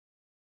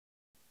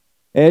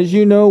As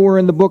you know, we're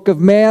in the book of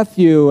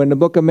Matthew. In the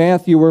book of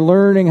Matthew, we're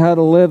learning how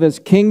to live as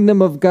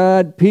kingdom of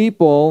God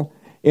people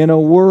in a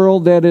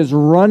world that is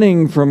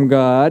running from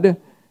God.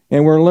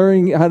 And we're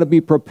learning how to be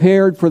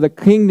prepared for the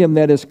kingdom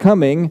that is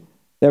coming,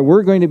 that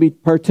we're going to be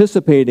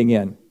participating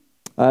in.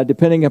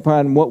 Depending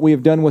upon what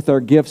we've done with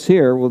our gifts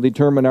here, will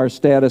determine our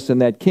status in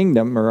that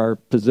kingdom, or our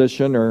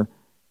position, or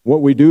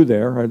what we do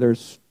there.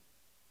 There's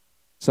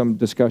some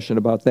discussion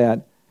about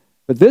that.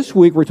 But this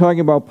week, we're talking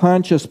about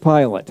Pontius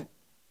Pilate.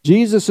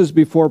 Jesus is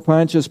before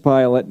Pontius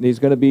Pilate, and he's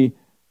going to be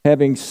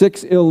having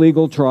 6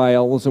 illegal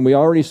trials, and we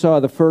already saw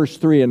the first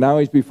 3, and now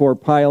he's before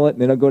Pilate,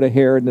 and then he'll go to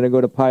Herod, and then he'll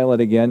go to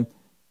Pilate again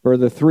for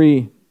the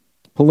 3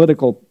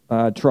 political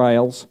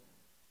trials.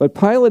 But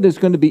Pilate is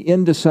going to be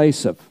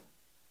indecisive.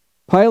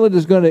 Pilate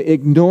is going to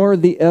ignore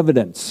the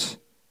evidence.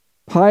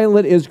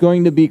 Pilate is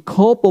going to be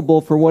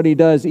culpable for what he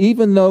does.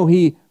 Even though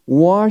he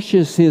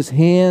washes his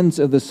hands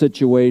of the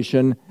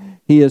situation,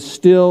 he is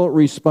still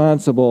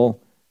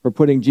responsible for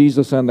putting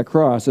Jesus on the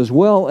cross, as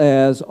well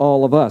as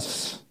all of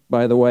us,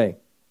 by the way.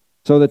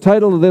 So the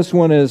title of this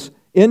one is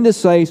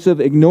Indecisive,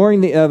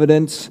 Ignoring the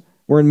Evidence.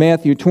 We're in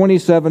Matthew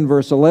 27,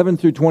 verse 11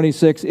 through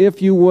 26.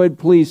 If you would,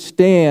 please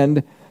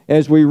stand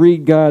as we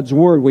read God's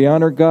Word. We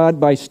honor God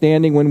by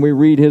standing when we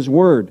read His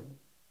Word.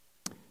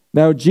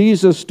 Now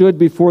Jesus stood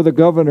before the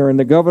governor, and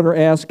the governor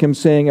asked him,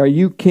 saying, "Are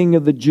you king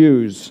of the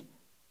Jews?"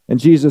 And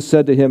Jesus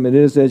said to him, "It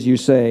is as you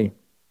say."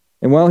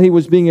 And while he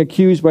was being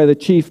accused by the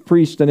chief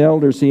priests and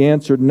elders, he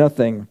answered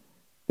nothing.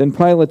 Then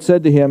Pilate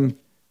said to him,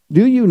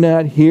 "Do you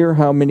not hear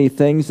how many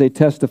things they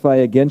testify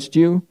against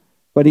you?"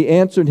 But he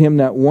answered him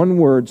not one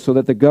word, so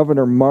that the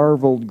governor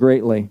marveled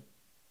greatly.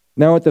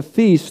 Now at the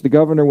feast, the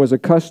governor was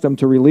accustomed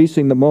to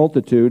releasing to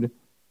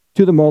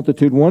the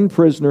multitude one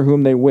prisoner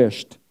whom they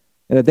wished.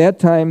 And at that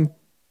time,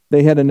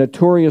 they had a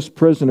notorious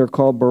prisoner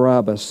called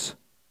Barabbas.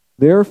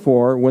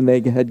 Therefore, when they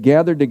had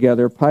gathered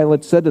together,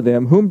 Pilate said to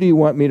them, "Whom do you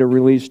want me to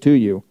release to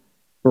you,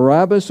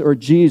 Barabbas or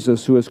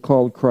Jesus, who is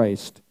called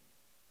Christ?"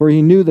 For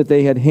he knew that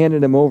they had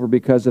handed him over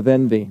because of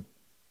envy.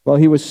 While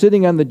he was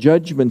sitting on the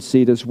judgment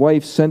seat, his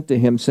wife sent to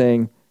him,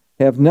 saying,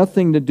 "Have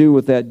nothing to do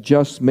with that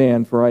just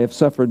man, for I have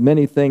suffered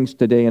many things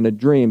today in a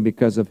dream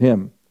because of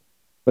him."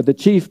 But the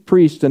chief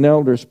priests and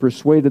elders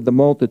persuaded the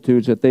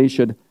multitudes that they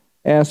should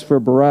ask for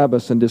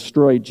Barabbas and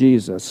destroy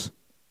Jesus.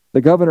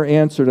 The governor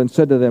answered and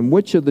said to them,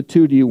 "Which of the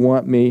 2 do you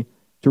want me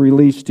to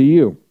release to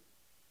you?"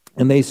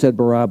 And they said,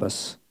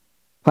 "Barabbas."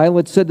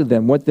 Pilate said to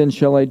them, "What then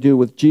shall I do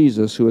with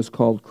Jesus, who is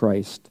called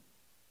Christ?"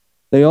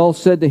 They all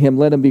said to him,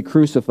 "Let him be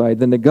crucified."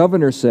 Then the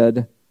governor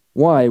said,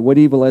 "Why? What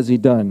evil has he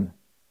done?"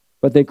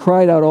 But they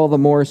cried out all the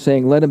more,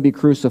 saying, "Let him be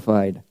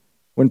crucified."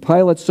 When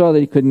Pilate saw that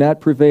he could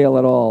not prevail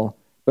at all,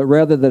 but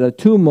rather that a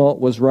tumult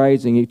was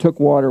rising, he took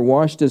water,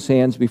 washed his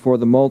hands before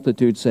the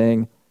multitude,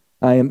 saying,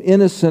 "I am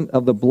innocent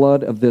of the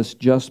blood of this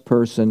just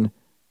person.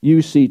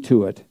 You see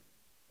to it."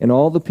 And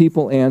all the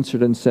people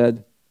answered and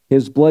said,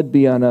 "His blood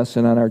be on us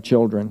and on our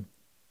children."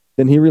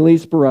 Then he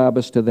released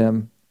Barabbas to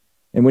them,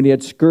 and when he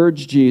had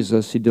scourged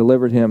Jesus, he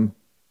delivered him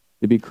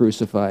to be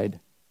crucified.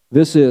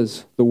 This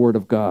is the word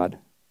of God.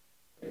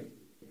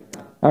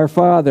 Our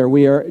Father,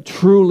 we are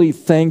truly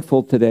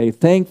thankful today,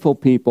 thankful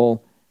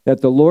people,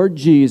 that the Lord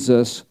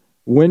Jesus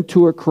went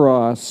to a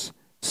cross,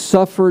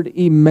 suffered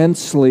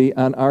immensely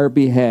on our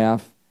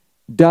behalf,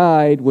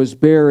 died, was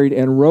buried,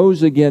 and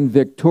rose again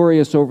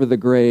victorious over the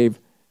grave,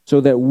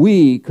 so that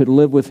we could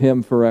live with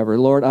him forever.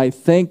 Lord, I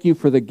thank you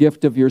for the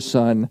gift of your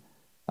Son.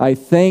 I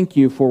thank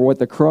you for what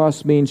the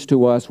cross means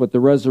to us, what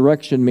the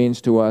resurrection means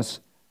to us.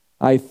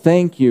 I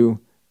thank you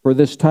for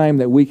this time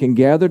that we can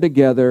gather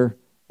together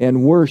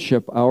and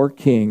worship our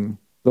King,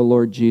 the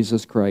Lord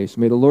Jesus Christ.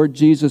 May the Lord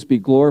Jesus be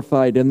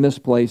glorified in this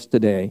place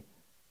today.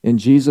 In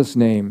Jesus'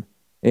 name,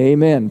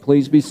 amen.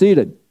 Please be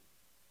seated.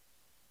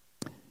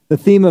 The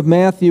theme of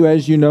Matthew,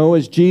 as you know,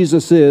 is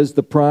Jesus is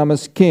the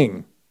promised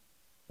King.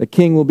 The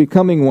King will be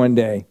coming one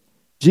day.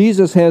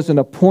 Jesus has an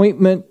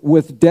appointment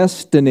with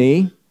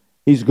destiny.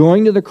 He's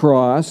going to the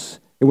cross.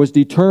 It was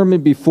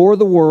determined before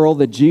the world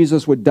that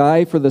Jesus would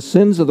die for the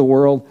sins of the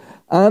world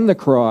on the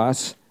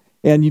cross.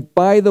 And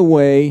by the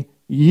way,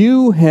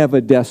 you have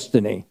a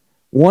destiny.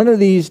 One of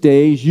these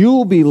days,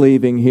 you'll be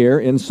leaving here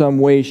in some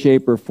way,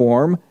 shape, or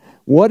form.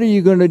 What are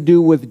you going to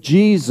do with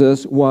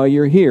Jesus while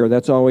you're here?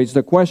 That's always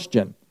the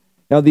question.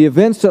 Now, the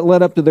events that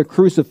led up to the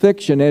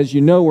crucifixion, as you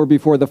know, were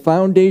before the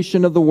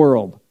foundation of the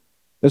world.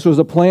 This was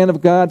a plan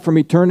of God from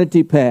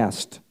eternity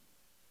past.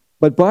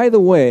 But by the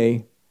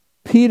way,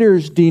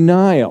 Peter's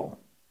denial,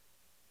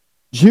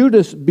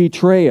 Judas'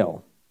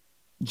 betrayal,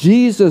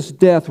 Jesus'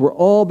 death were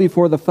all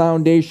before the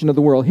foundation of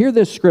the world. Hear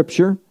this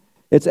scripture.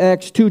 It's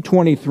Acts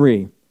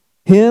 2:23.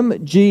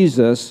 Him,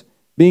 Jesus,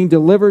 being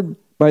delivered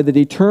by the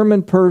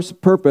determined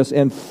purpose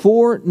and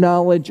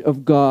foreknowledge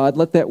of God,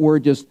 let that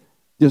word just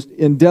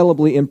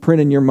indelibly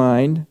imprint in your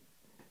mind,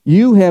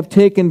 you have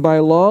taken by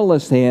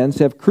lawless hands,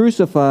 have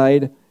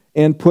crucified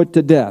and put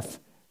to death.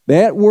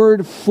 That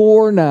word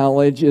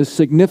foreknowledge is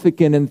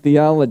significant in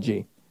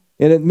theology.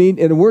 And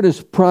the word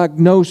is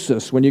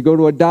prognosis. When you go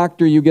to a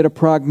doctor, you get a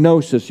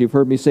prognosis. You've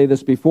heard me say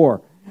this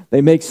before.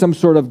 They make some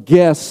sort of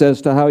guess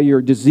as to how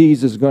your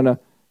disease is going to,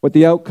 what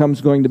the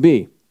outcome's going to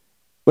be.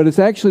 But it's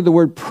actually the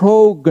word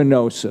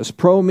prognosis.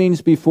 Pro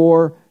means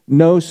before,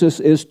 gnosis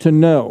is to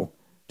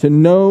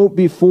know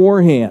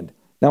beforehand.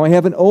 Now I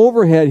have an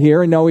overhead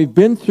here, and now we've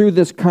been through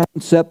this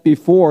concept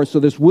before, so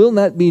this will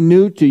not be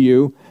new to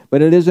you,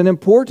 but it is an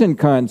important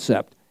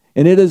concept.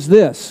 And it is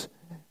this: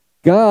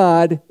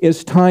 God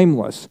is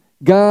timeless.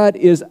 God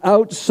is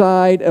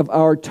outside of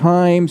our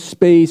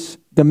time-space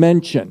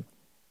dimension.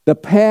 The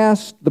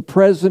past, the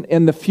present,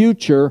 and the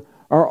future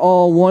are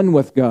all one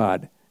with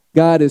God.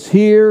 God is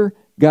here,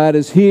 God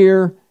is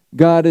here,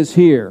 God is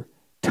here.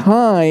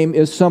 Time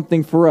is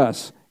something for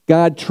us.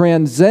 God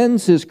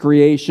transcends His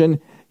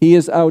creation. He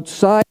is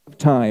outside of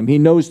time. He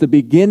knows the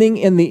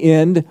beginning and the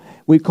end.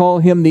 We call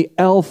Him the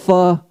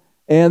Alpha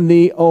and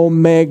the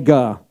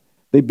Omega,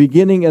 the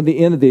beginning and the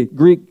end of the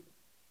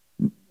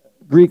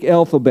Greek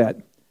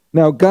alphabet.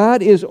 Now,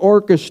 God is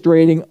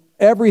orchestrating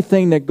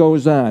everything that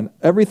goes on,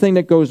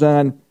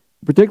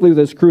 particularly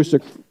this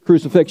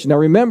crucifixion. Now,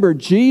 remember,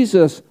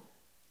 Jesus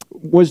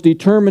was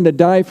determined to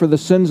die for the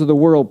sins of the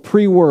world,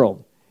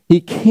 pre-world.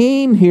 He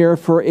came here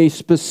for a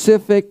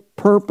specific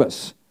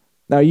purpose.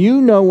 Now,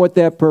 you know what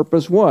that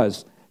purpose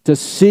was: to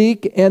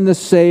seek and to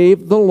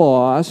save the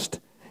lost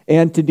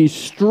and to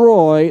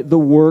destroy the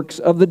works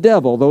of the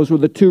devil. Those were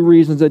the two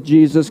reasons that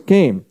Jesus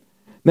came.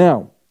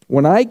 Now,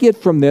 what I get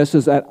from this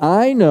is that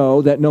I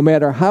know that no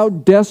matter how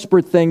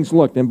desperate things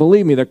looked, and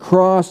believe me, the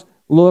cross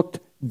looked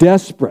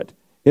desperate.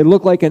 It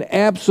looked like an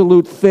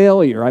absolute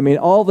failure. I mean,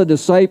 all the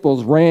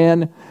disciples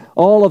ran.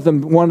 All of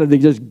them wanted to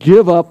just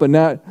give up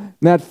and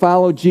not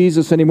follow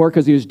Jesus anymore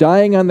because He was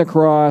dying on the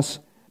cross.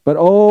 But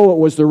it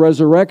was the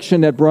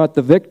resurrection that brought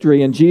the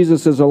victory, and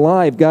Jesus is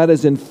alive. God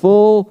is in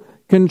full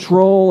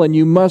control, and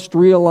you must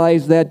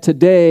realize that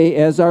today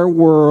as our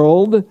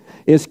world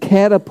is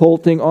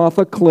catapulting off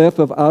a cliff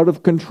of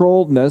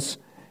out-of-controlledness,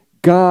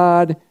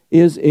 God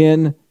is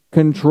in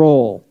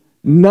control.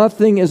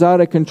 Nothing is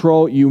out of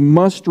control. You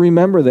must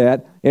remember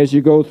that as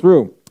you go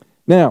through.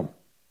 Now,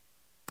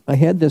 I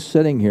had this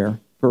sitting here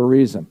for a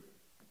reason,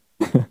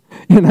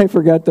 and I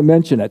forgot to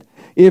mention it.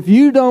 If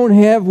you don't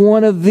have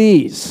one of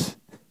these,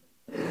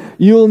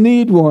 you'll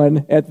need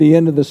one at the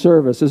end of the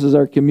service. This is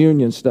our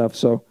communion stuff.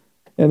 So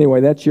anyway,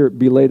 that's your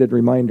belated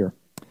reminder.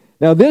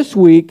 Now this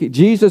week,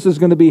 Jesus is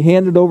going to be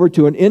handed over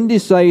to an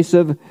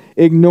indecisive,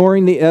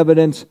 ignoring the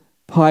evidence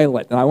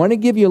Pilate. Now I want to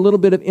give you a little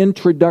bit of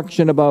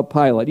introduction about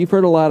Pilate. You've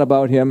heard a lot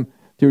about him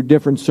through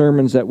different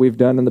sermons that we've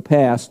done in the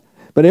past.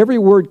 But every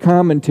word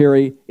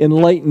commentary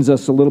enlightens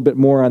us a little bit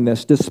more on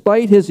this.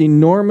 Despite his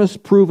enormous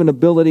proven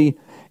ability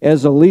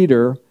as a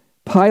leader,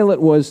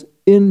 Pilate was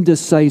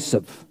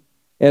indecisive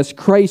as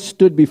Christ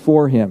stood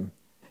before him.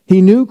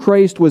 He knew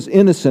Christ was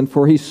innocent,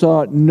 for he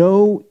saw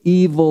no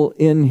evil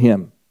in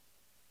him.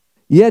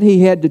 Yet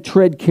he had to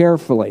tread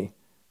carefully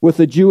with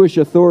the Jewish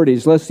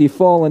authorities, lest he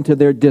fall into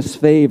their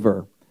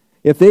disfavor.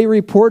 If they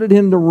reported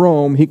him to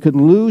Rome, he could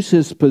lose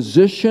his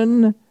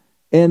position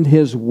and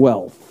his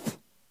wealth.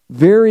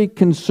 Very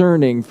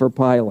concerning for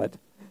Pilate.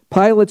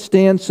 Pilate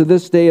stands to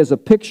this day as a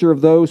picture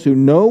of those who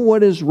know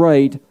what is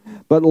right,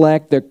 but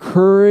lack the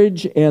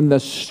courage and the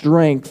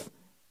strength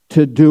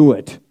to do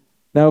it.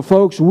 Now,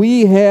 folks,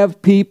 we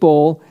have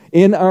people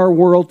in our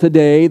world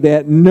today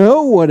that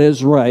know what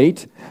is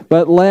right,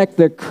 but lack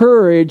the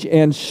courage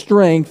and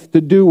strength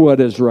to do what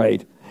is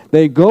right.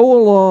 They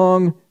go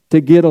along to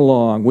get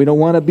along. We don't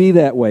want to be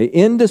that way.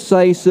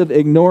 Indecisive,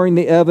 ignoring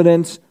the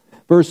evidence.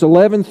 Verse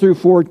 11 through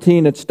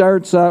 14, it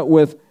starts out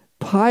with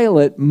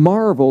Pilate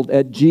marveled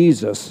at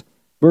Jesus.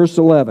 Verse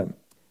 11.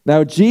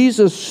 Now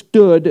Jesus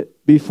stood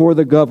before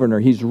the governor.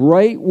 He's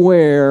right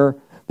where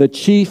the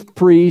chief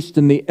priest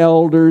and the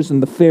elders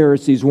and the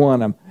Pharisees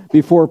want him.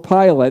 Before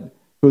Pilate,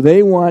 who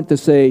they want to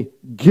say,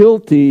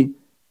 guilty,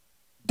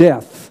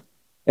 death.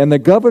 And the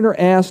governor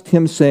asked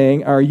him,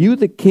 saying, "Are you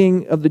the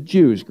king of the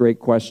Jews?" Great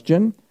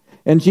question.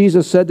 And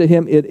Jesus said to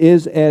him, "It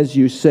is as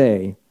you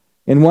say."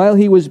 And while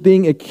he was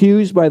being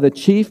accused by the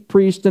chief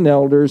priests and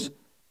elders,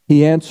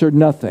 he answered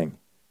nothing.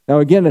 Now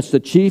again, it's the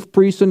chief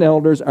priests and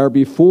elders are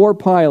before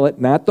Pilate,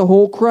 not the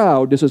whole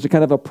crowd. This is a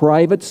kind of a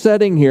private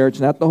setting here. It's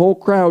not the whole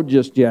crowd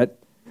just yet.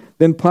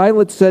 Then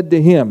Pilate said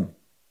to him,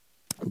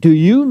 "Do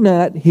you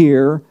not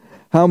hear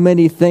how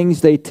many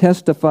things they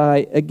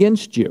testify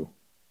against you?"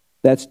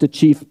 That's the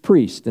chief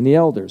priest and the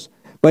elders.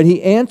 But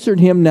he answered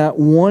him not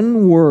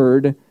one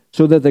word,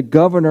 so that the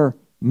governor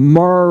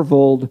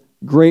marveled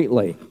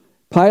greatly.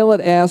 Pilate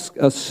asked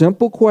a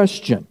simple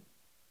question: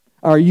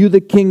 "Are you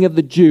the king of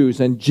the Jews?"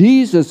 And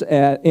Jesus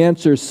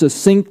answers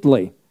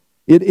succinctly,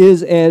 "It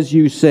is as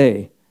you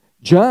say."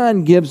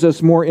 John gives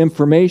us more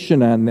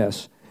information on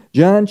this.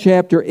 John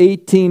chapter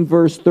 18,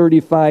 verse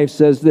 35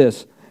 says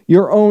this: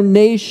 "Your own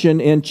nation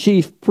and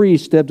chief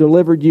priests have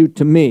delivered you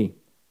to me.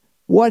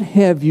 What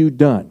have you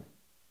done?"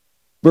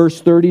 Verse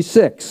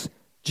 36,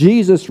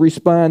 Jesus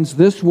responds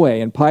this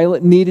way, and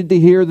Pilate needed to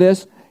hear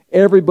this.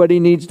 Everybody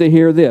needs to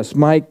hear this.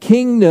 "My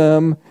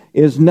kingdom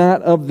is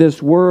not of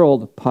this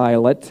world,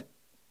 Pilate.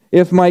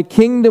 If my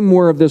kingdom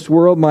were of this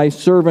world, my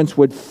servants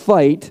would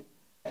fight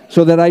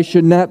so that I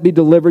should not be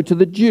delivered to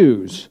the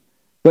Jews.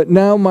 But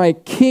now my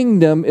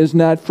kingdom is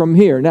not from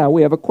here. Now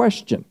we have a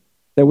question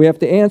that we have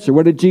to answer.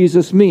 What did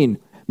Jesus mean?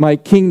 My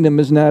kingdom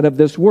is not of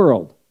this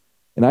world.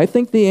 And I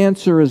think the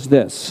answer is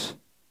this.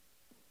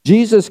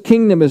 Jesus'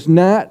 kingdom is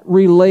not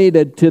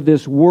related to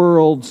this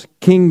world's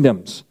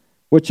kingdoms,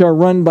 which are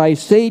run by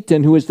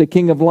Satan, who is the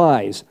king of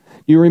lies.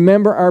 You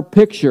remember our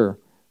picture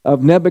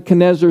of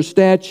Nebuchadnezzar's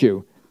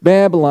statue.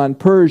 Babylon,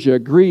 Persia,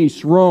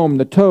 Greece, Rome,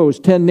 the toes,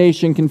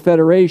 10-nation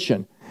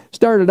confederation.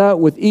 Started out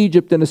with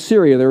Egypt and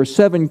Assyria. There were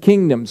 7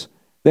 kingdoms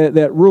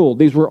that ruled.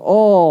 These were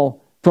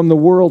all from the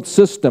world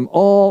system,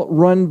 all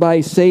run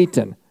by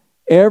Satan.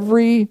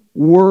 Every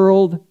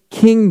world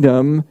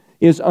kingdom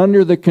is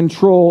under the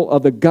control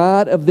of the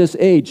God of this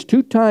age.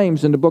 2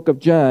 times in the book of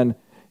John,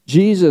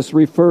 Jesus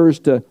refers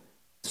to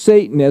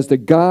Satan as the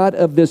God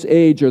of this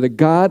age, or the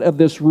God of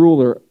this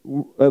ruler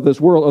of this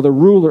world, or the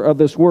ruler of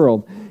this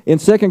world. In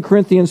 2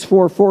 Corinthians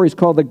 4:4, he's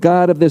called the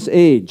God of this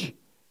age.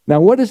 Now,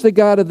 what does the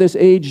God of this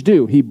age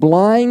do? He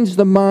blinds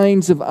the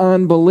minds of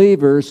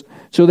unbelievers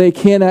so they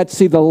cannot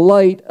see the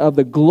light of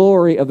the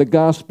glory of the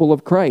gospel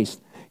of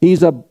Christ.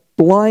 He's a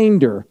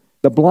blinder.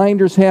 The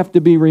blinders have to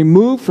be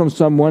removed from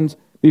someone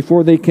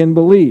before they can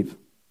believe.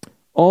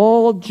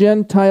 All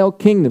Gentile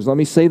kingdoms, let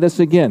me say this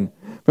again,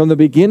 from the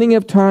beginning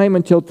of time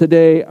until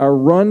today, are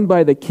run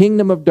by the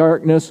kingdom of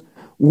darkness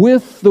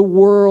with the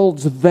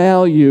world's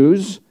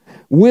values,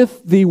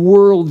 with the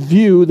world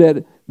view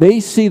that they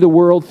see the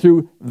world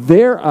through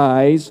their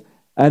eyes,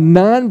 a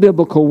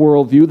non-biblical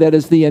worldview that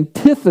is the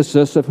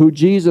antithesis of who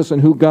Jesus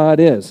and who God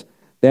is.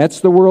 That's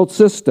the world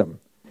system.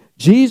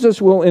 Jesus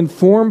will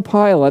inform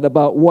Pilate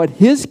about what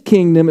his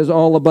kingdom is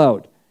all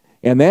about.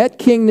 And that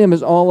kingdom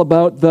is all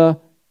about the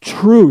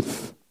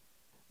truth.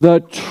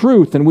 The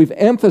truth. And we've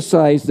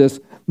emphasized this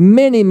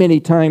many, many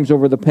times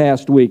over the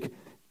past weeks.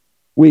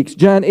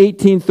 John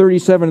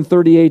 18:37 and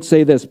 38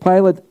 say this.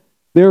 Pilate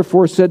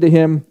therefore said to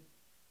him,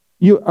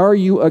 Are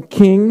you a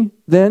king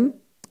then?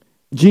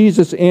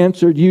 Jesus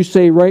answered, You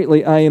say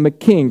rightly, I am a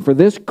king. For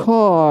this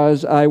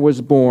cause I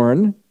was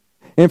born,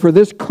 and for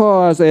this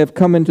cause I have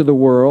come into the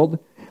world,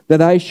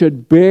 that I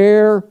should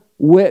bear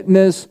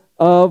witness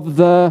of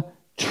the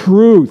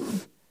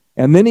truth.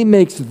 And then he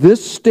makes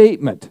this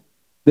statement.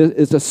 This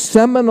is a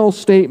seminal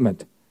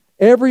statement.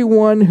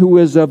 Everyone who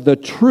is of the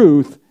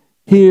truth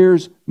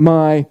hears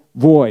my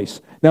voice.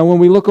 Now, when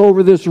we look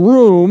over this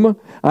room,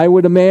 I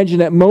would imagine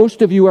that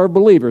most of you are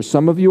believers.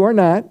 Some of you are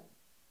not.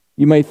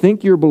 You may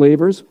think you're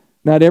believers.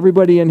 Not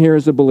everybody in here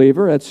is a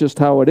believer. That's just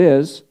how it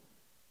is.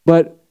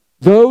 But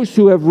those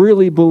who have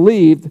really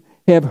believed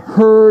have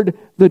heard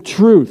the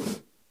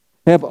truth,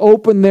 have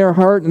opened their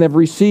heart, and have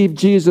received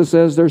Jesus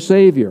as their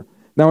Savior.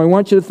 Now, I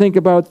want you to think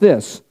about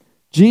this.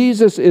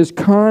 Jesus is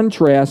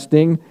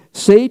contrasting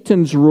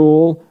Satan's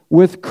rule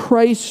with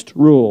Christ's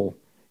rule.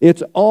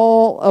 It's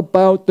all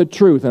about the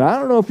truth. And I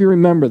don't know if you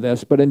remember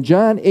this, but in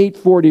John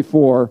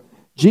 8:44,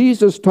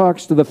 Jesus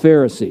talks to the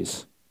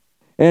Pharisees.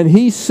 And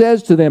he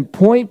says to them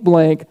point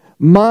blank,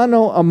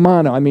 mano a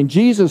mano. I mean,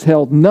 Jesus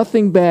held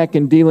nothing back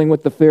in dealing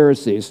with the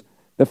Pharisees.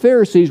 The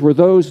Pharisees were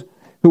those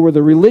who were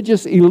the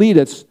religious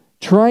elitists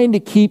trying to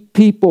keep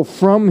people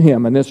from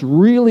him. And this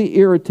really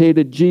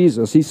irritated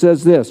Jesus. He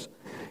says this,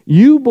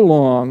 You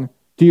belong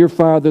to your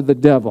father, the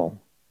devil,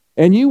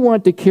 and you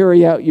want to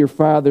carry out your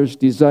father's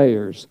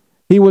desires.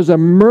 He was a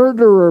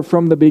murderer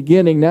from the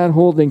beginning, not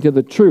holding to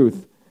the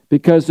truth,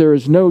 because there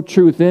is no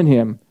truth in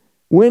him.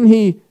 When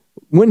he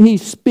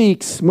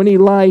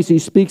lies, he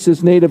speaks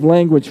his native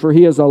language, for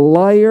he is a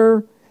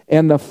liar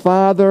and the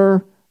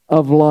father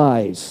of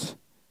lies.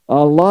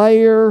 A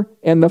liar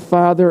and the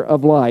father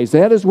of lies.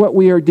 That is what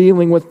we are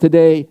dealing with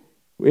today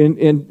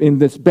in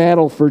this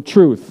battle for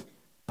truth.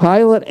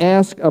 Pilate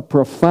asked a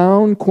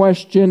profound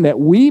question that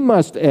we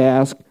must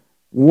ask: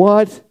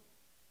 what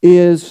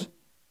is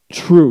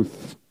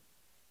truth?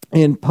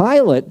 And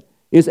Pilate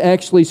is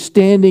actually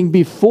standing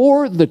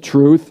before the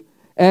truth,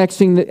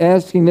 asking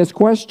this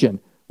question: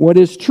 what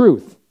is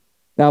truth?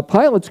 Now,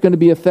 Pilate's going to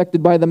be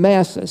affected by the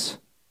masses.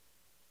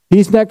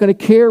 He's not going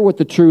to care what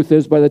the truth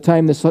is by the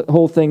time this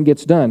whole thing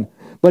gets done.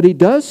 But he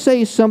does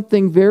say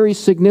something very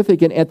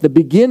significant at the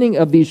beginning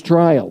of these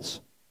trials,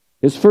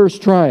 his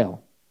first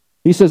trial.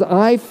 He says,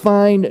 I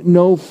find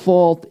no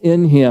fault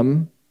in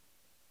him.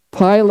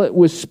 Pilate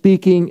was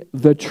speaking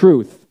the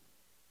truth.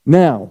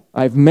 Now,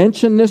 I've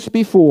mentioned this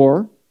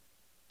before,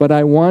 but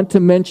I want to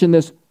mention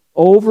this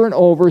over and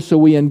over so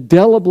we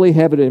indelibly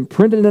have it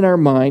imprinted in our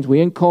minds.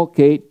 We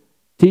inculcate,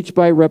 teach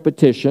by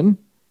repetition.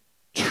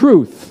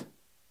 Truth.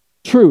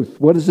 Truth,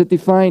 what is it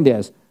defined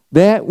as?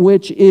 That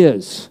which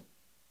is.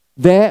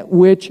 That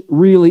which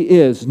really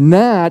is.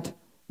 Not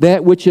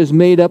that which is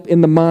made up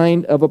in the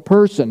mind of a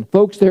person.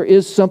 Folks, there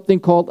is something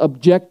called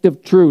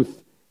objective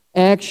truth.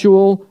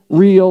 Actual,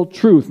 real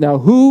truth. Now,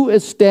 who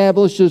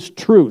establishes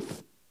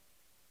truth?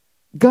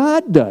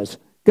 God does.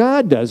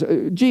 God does.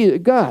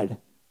 God.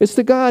 It's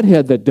the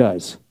Godhead that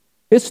does.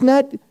 It's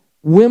not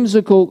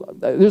whimsical.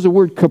 There's a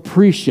word,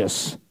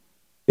 capricious.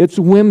 It's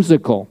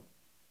whimsical.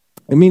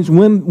 It means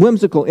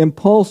whimsical,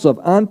 impulsive,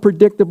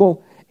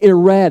 unpredictable,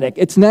 erratic.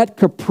 It's not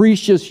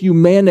capricious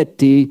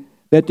humanity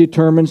that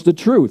determines the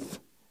truth.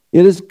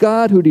 It is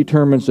God who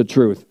determines the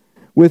truth.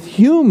 With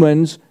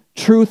humans,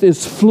 truth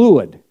is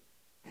fluid.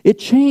 It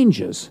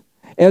changes.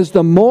 As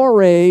the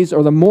mores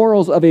or the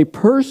morals of a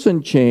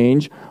person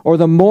change, or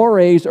the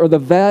mores or the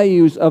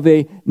values of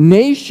a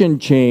nation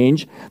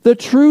change, the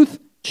truth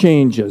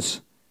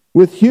changes.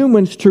 With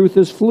humans, truth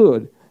is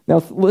fluid.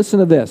 Now listen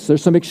to this.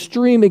 There's some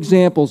extreme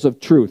examples of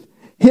truth.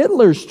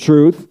 Hitler's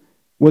truth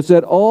was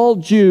that all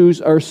Jews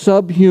are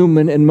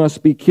subhuman and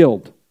must be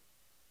killed.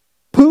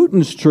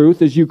 Putin's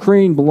truth is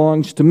Ukraine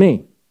belongs to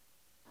me.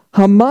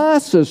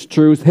 Hamas's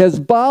truth,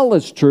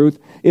 Hezbollah's truth,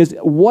 is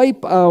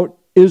wipe out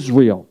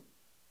Israel.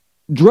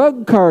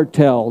 Drug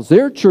cartels,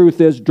 their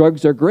truth is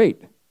drugs are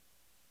great.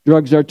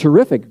 Drugs are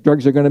terrific.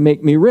 Drugs are going to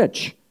make me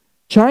rich.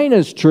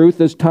 China's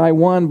truth is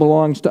Taiwan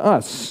belongs to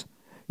us.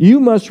 You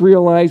must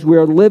realize we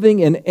are living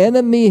in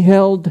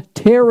enemy-held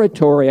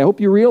territory. I hope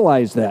you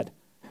realize that.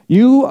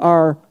 You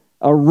are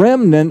a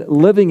remnant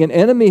living in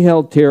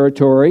enemy-held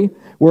territory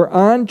where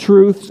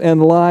untruths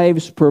and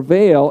lies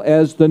prevail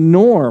as the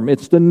norm.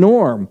 It's the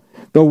norm.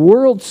 The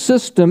world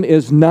system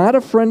is not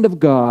a friend of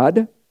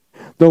God.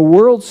 The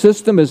world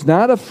system is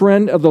not a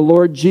friend of the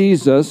Lord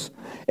Jesus.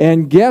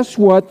 And guess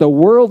what? The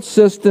world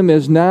system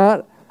is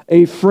not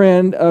a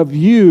friend of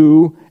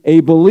you, a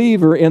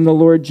believer in the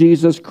Lord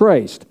Jesus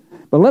Christ.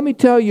 But let me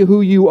tell you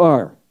who you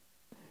are.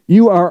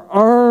 You are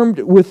armed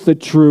with the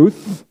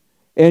truth,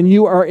 and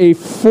you are a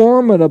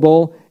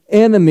formidable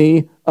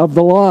enemy of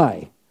the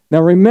lie.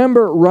 Now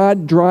remember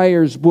Rod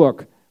Dreyer's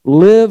book,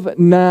 Live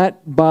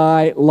Not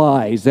by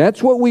Lies.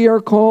 That's what we are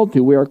called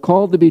to. We are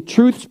called to be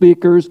truth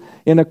speakers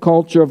in a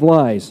culture of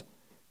lies.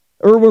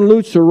 Erwin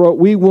Lutzer wrote,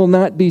 we will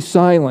not be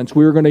silenced.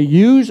 We are going to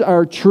use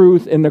our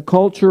truth in the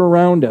culture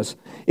around us.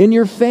 In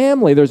your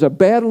family, there's a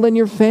battle in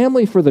your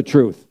family for the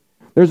truth.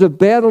 There's a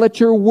battle at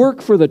your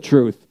work for the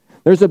truth.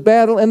 There's a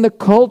battle in the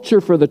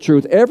culture for the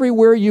truth.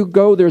 Everywhere you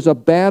go, there's a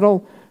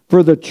battle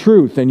for the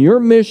truth. And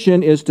your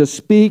mission is to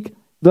speak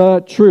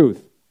the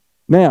truth.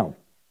 Now,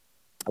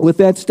 with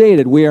that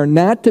stated, we are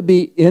not to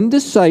be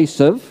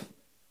indecisive,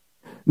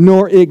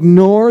 nor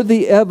ignore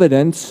the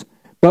evidence,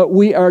 but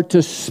we are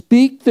to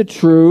speak the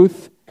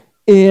truth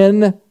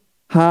in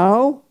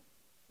how?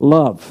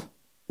 Love.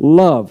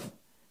 Love.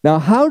 Now,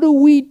 how do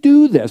we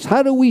do this?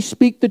 How do we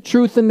speak the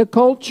truth in the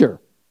culture?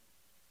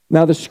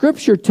 Now, the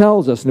Scripture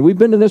tells us, and we've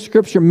been to this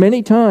Scripture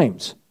many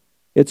times.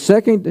 It's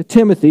 2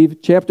 Timothy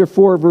chapter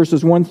 4,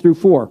 verses 1 through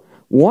 4.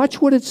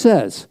 Watch what it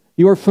says.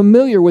 You are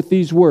familiar with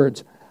these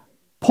words.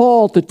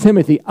 Paul to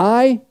Timothy,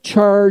 I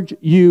charge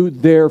you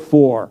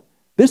therefore.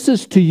 This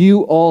is to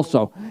you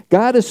also.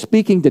 God is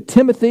speaking to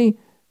Timothy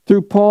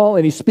through Paul,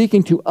 and he's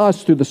speaking to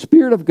us through the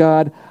Spirit of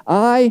God.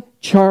 I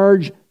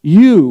charge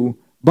you,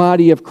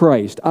 body of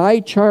Christ.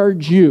 I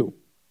charge you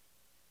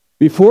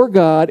before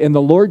God and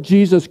the Lord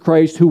Jesus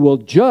Christ, who will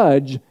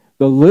judge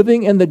the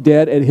living and the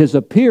dead at his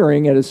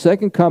appearing, at his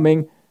second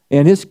coming,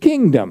 and his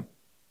kingdom.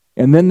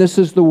 And then this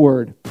is the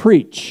word,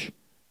 preach,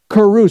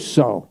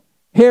 caruso,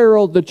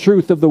 herald the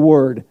truth of the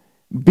word.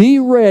 Be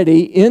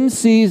ready in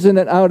season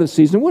and out of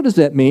season. What does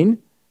that mean?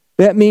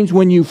 That means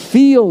when you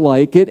feel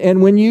like it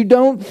and when you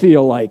don't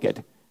feel like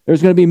it.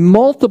 There's going to be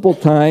multiple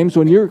times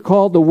when you're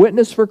called to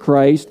witness for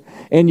Christ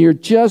and you're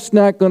just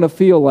not going to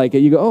feel like it.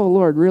 You go, oh,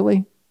 Lord,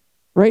 really?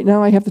 Right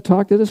now I have to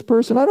talk to this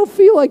person? I don't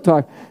feel like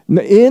talking.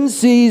 In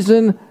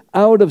season,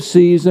 out of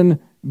season,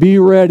 be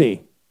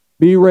ready.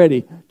 Be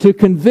ready to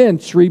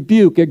convince,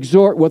 rebuke,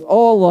 exhort with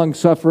all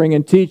long-suffering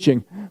and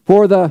teaching.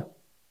 For the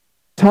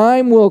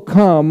time will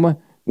come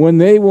when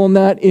they will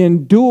not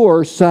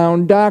endure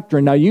sound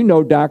doctrine. Now, you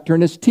know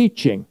doctrine is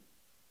teaching.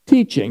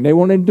 Teaching. They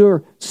won't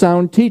endure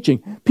sound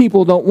teaching.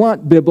 People don't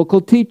want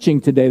biblical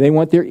teaching today. They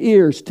want their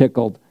ears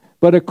tickled.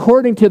 But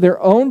according to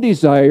their own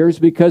desires,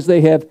 because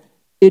they have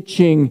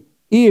itching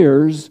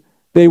ears,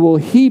 they will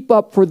heap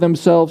up for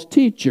themselves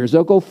teachers.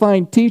 They'll go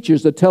find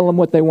teachers to tell them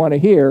what they want to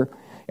hear,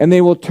 and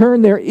they will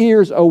turn their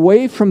ears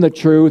away from the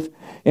truth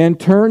and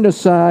turn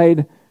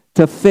aside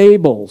to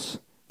fables.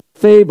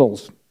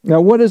 Fables.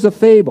 Now, what is a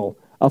fable?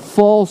 A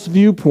false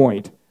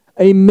viewpoint,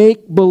 a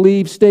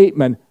make-believe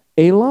statement,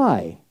 a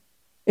lie.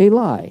 A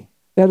lie.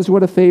 That is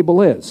what a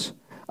fable is.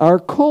 Our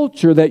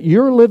culture that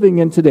you're living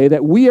in today,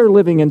 that we are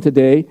living in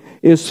today,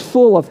 is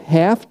full of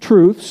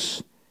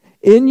half-truths,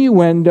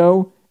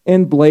 innuendo,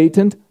 and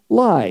blatant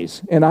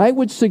lies. And I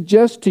would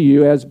suggest to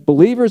you, as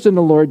believers in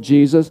the Lord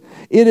Jesus,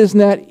 it is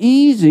not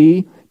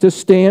easy to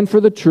stand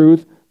for the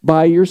truth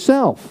by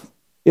yourself.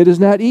 It is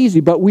not easy,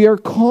 but we are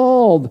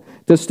called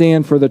to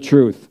stand for the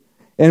truth.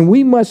 And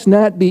we must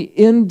not be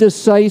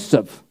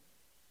indecisive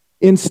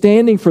in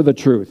standing for the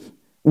truth,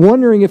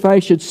 wondering if I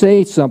should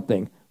say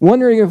something,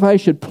 wondering if I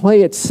should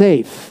play it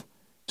safe.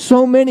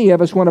 So many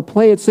of us want to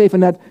play it safe and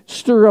not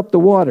stir up the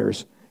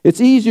waters. It's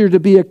easier to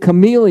be a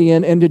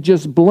chameleon and to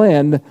just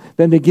blend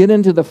than to get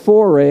into the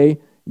foray,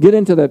 get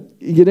into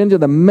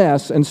the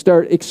mess and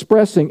start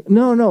expressing,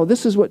 no,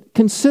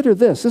 consider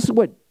this. This is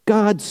what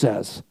God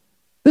says.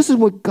 This is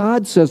what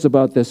God says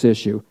about this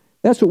issue.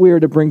 That's what we are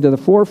to bring to the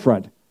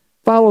forefront.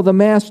 Follow the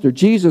Master.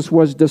 Jesus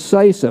was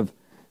decisive.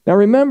 Now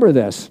remember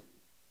this.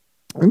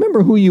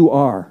 Remember who you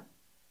are.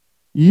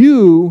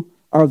 You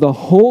are the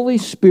Holy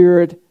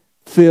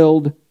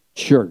Spirit-filled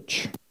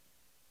church.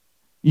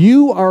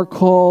 You are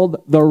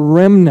called the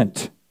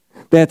remnant.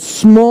 That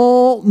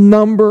small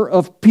number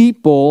of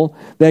people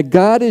that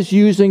God is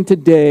using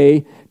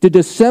today to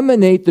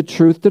disseminate the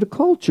truth to the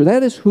culture.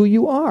 That is who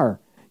you are.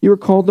 You are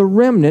called the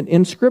remnant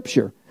in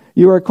Scripture.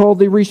 You are called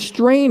the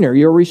restrainer.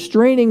 You're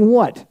restraining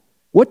what?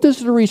 What does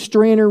the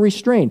restrainer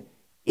restrain?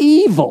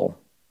 Evil.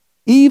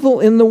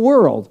 Evil in the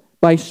world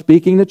by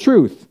speaking the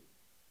truth.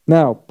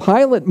 Now,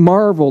 Pilate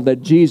marveled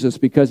at Jesus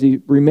because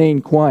he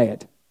remained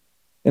quiet.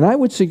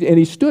 And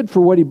he stood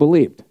for what he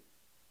believed.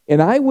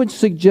 And I would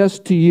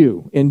suggest to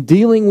you, in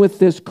dealing with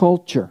this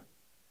culture,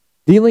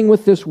 dealing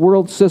with this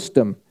world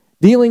system,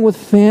 dealing with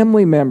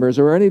family members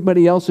or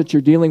anybody else that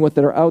you're dealing with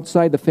that are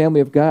outside the family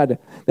of God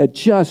that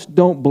just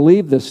don't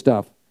believe this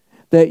stuff,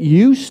 that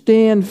you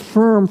stand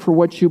firm for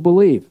what you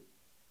believe.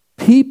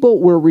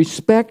 People will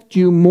respect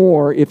you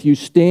more if you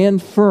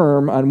stand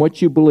firm on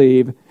what you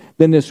believe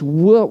than this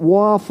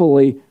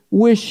waffly,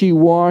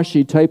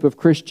 wishy-washy type of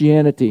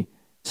Christianity.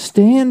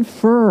 Stand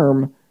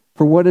firm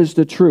for what is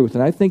the truth,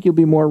 and I think you'll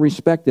be more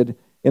respected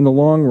in the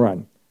long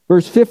run.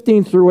 Verse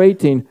 15 through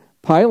 18,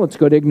 Pilate's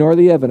going to ignore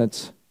the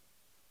evidence.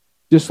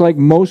 Just like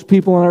most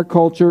people in our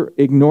culture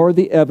ignore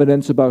the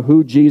evidence about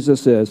who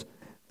Jesus is.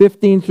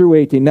 15 through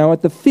 18. Now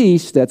at the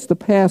feast, that's the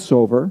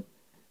Passover,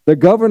 the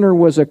governor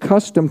was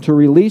accustomed to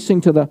releasing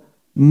to the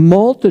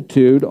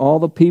multitude, all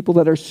the people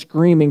that are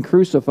screaming,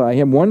 crucify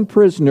him, one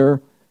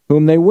prisoner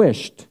whom they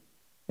wished.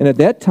 And at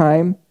that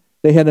time,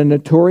 they had a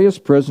notorious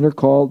prisoner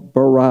called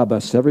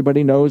Barabbas.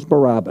 Everybody knows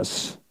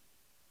Barabbas.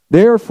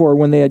 Therefore,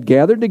 when they had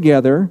gathered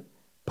together,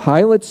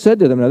 Pilate said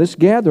to them, now this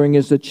gathering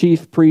is the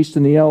chief priests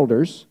and the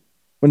elders.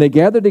 When they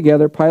gathered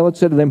together, Pilate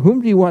said to them,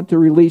 whom do you want to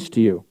release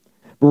to you,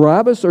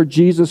 Barabbas or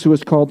Jesus who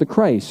is called the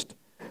Christ?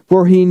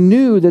 For he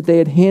knew that they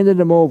had handed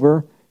him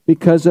over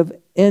because of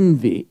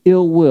envy,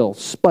 ill will,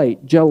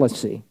 spite,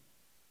 jealousy.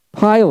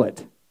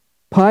 Pilate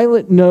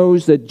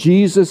knows that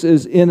Jesus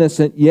is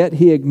innocent, yet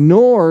he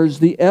ignores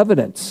the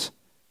evidence.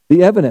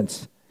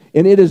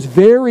 And it is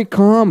very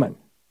common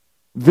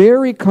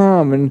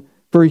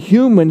for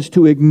humans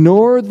to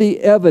ignore the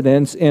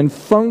evidence and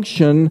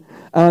function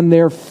on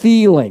their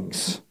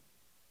feelings.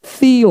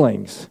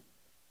 Pilate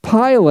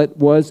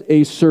was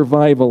a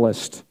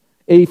survivalist,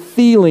 a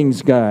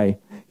feelings guy.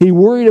 He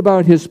worried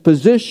about his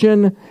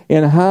position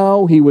and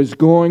how he was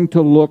going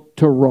to look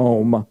to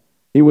Rome.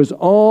 He was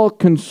all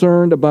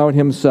concerned about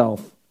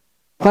himself.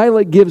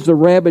 Pilate gives the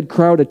rabid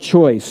crowd a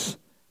choice,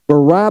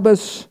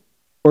 Barabbas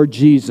or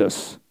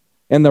Jesus.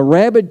 And the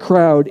rabid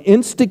crowd,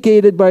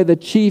 instigated by the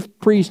chief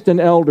priests and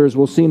elders,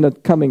 we'll see in the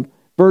coming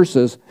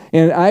verses,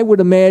 and I would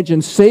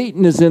imagine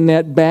Satan is in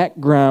that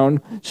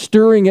background,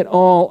 stirring it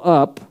all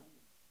up.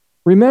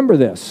 Remember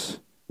this,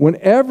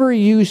 whenever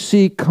you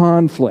see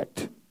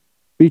conflict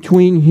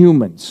between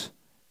humans,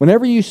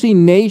 whenever you see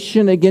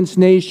nation against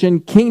nation,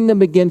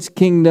 kingdom against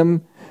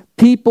kingdom,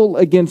 people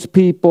against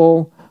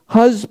people,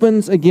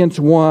 husbands against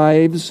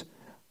wives,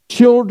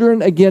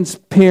 children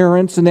against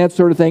parents, and that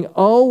sort of thing,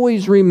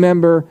 always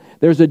remember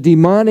there's a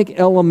demonic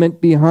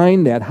element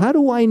behind that. How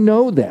do I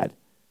know that?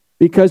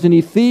 Because in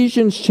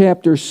Ephesians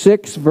chapter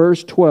 6,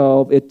 verse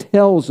 12, it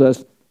tells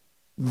us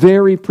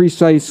very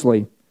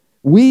precisely,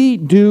 we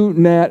do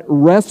not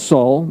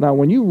wrestle. Now,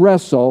 when you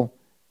wrestle,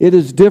 it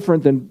is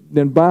different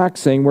than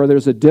boxing, where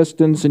there's a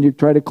distance and you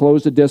try to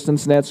close the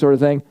distance and that sort of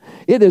thing.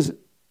 It is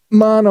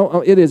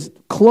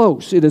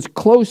close. It is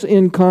close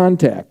in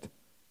contact.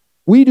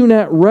 We do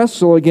not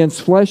wrestle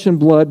against flesh and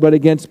blood, but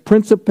against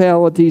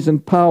principalities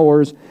and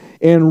powers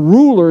and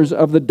rulers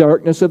of the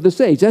darkness of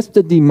this age. That's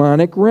the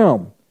demonic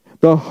realm.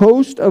 The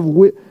host of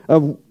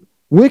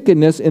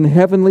wickedness in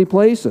heavenly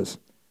places.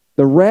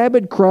 The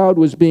rabid crowd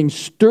was being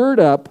stirred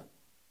up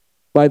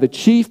by the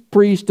chief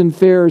priests and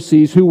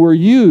Pharisees who were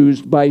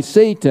used by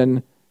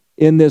Satan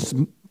in this,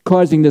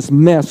 causing this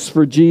mess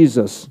for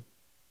Jesus.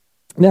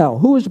 Now,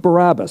 who is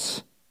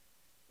Barabbas?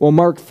 Well,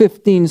 Mark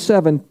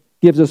 15:7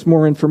 gives us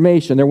more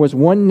information. There was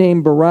one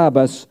named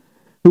Barabbas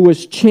who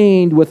was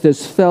chained with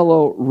his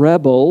fellow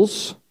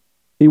rebels.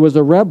 He was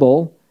a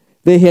rebel.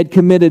 They had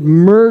committed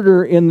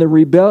murder in the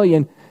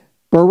rebellion.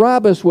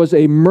 Barabbas was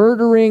a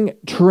murdering,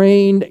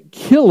 trained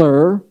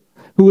killer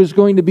who was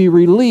going to be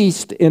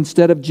released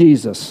instead of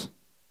Jesus.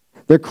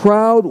 The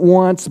crowd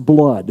wants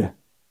blood.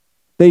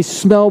 They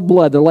smell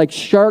blood. They're like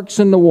sharks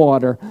in the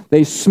water.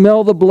 They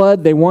smell the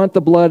blood, they want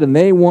the blood, and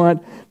they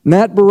want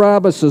not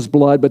Barabbas'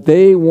 blood, but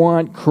they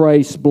want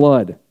Christ's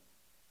blood.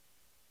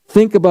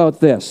 Think about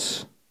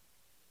this.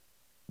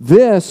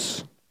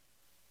 This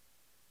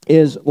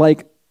is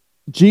like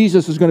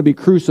Jesus is going to be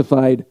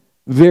crucified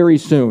very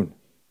soon.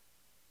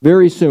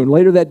 Very soon.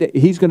 Later that day,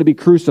 he's going to be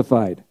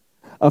crucified.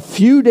 A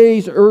few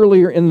days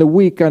earlier in the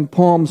week on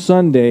Palm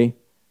Sunday,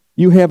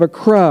 you have a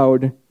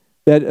crowd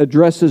that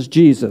addresses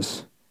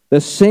Jesus.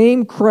 The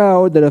same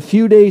crowd that a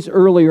few days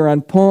earlier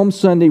on Palm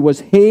Sunday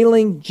was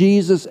hailing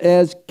Jesus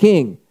as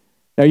king.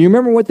 Now, you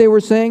remember what they were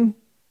saying?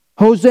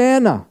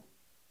 Hosanna!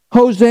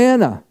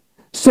 Hosanna!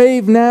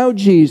 Save now,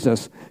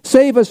 Jesus!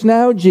 Save us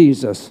now,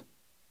 Jesus!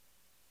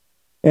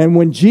 And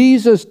when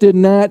Jesus did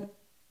not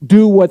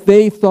do what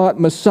they thought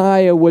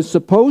Messiah was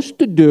supposed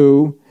to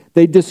do,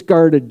 they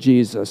discarded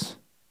Jesus.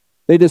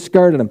 They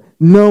discarded him.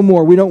 No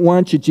more. We don't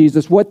want you,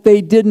 Jesus. What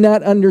they did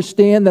not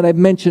understand, that I've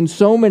mentioned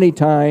so many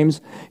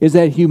times, is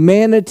that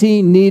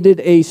humanity needed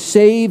a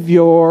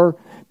Savior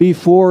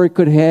before it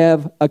could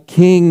have a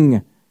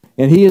king.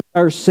 And he is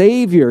our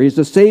Savior. He's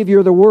the Savior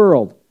of the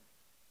world.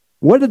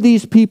 What did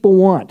these people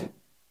want?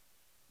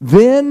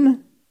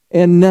 Then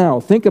and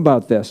now. Think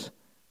about this.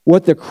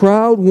 What the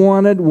crowd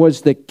wanted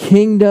was the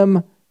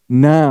kingdom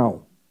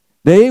now.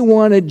 They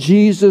wanted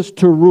Jesus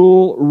to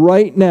rule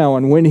right now.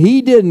 And when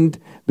he didn't,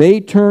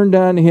 they turned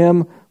on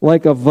him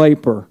like a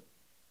viper.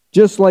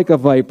 Just like a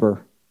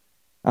viper.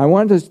 I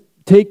want to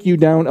take you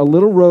down a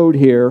little road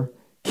here.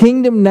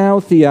 Kingdom now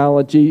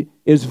theology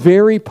is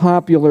very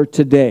popular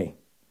today.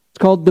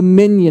 It's called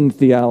dominion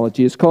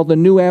theology. It's called the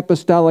New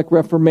Apostolic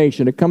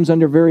Reformation. It comes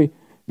under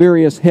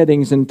various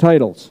headings and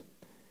titles.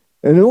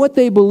 And what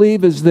they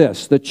believe is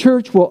this: the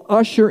church will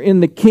usher in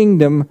the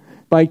kingdom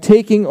by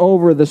taking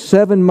over the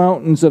 7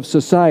 mountains of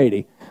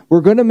society.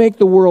 We're going to make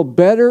the world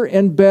better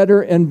and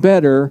better and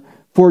better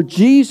for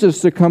Jesus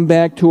to come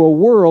back to a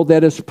world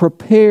that is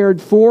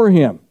prepared for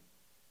him.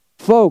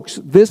 Folks,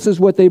 this is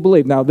what they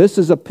believe. Now, this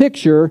is a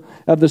picture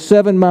of the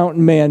 7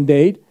 mountain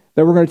mandate,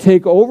 that we're going to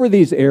take over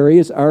these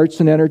areas: arts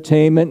and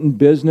entertainment and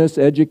business,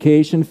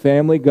 education,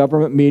 family,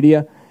 government,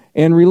 media,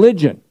 and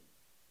religion.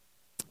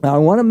 Now, I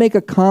want to make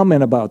a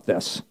comment about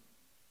this.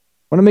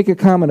 I want to make a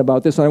comment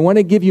about this, and I want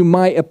to give you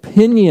my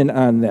opinion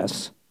on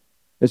this.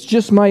 It's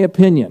just my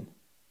opinion.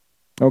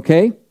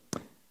 Okay?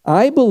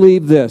 I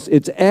believe this: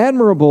 it's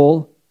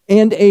admirable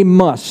and a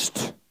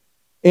must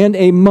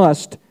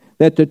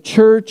that the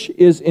church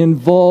is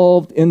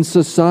involved in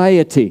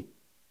society,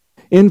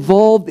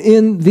 involved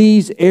in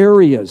these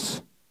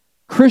areas.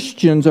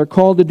 Christians are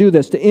called to do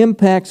this, to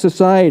impact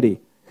society.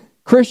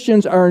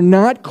 Christians are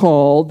not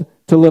called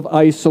to live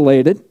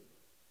isolated,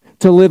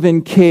 to live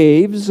in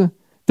caves,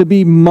 to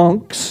be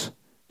monks,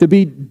 to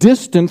be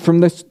distant from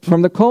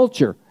the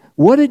culture.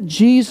 What did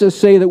Jesus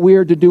say that we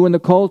are to do in the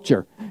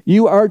culture?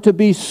 You are to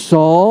be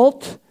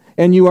salt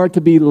and you are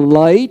to be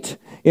light.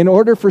 In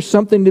order for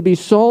something to be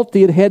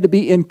salty, it had to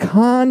be in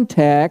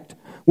contact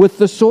with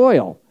the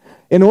soil.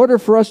 In order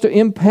for us to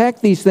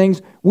impact these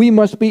things, we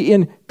must be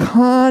in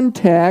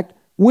contact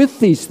with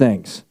these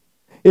things.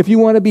 If you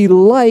want to be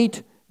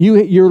light,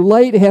 your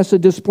light has to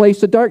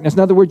displace the darkness. In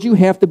other words, you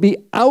have to be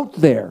out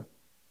there.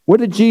 What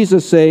did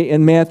Jesus say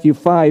in Matthew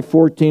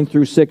 5:14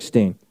 through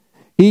 16?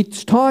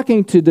 He's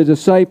talking to the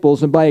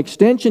disciples, and by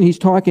extension, he's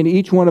talking to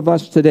each one of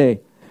us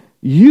today.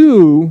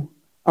 You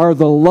are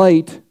the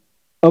light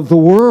of the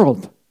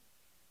world.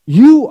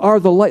 You are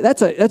the light.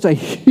 That's a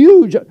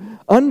huge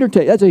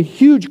undertaking. That's a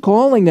huge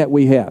calling that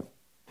we have.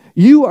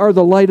 You are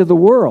the light of the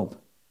world.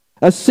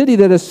 A city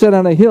that is set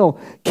on a hill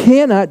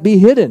cannot be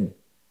hidden,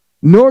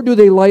 nor do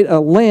they light a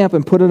lamp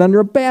and put it under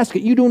a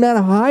basket. You do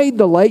not hide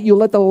the light. You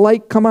let the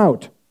light come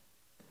out.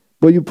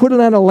 But you put it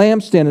on a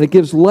lampstand, and it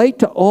gives light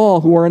to all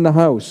who are in the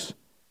house.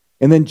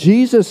 And then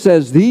Jesus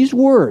says these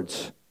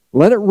words.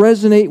 Let it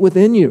resonate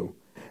within you.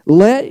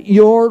 Let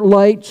your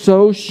light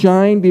so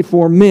shine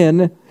before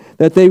men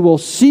that they will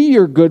see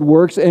your good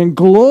works and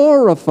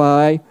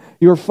glorify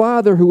your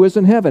Father who is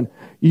in heaven.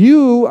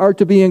 You are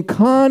to be in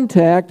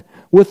contact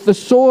with the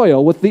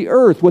soil, with the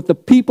earth, with the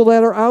people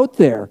that are out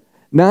there,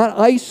 not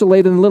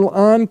isolated in little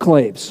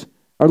enclaves,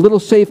 our little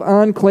safe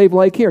enclave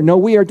like here. No,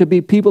 we are to be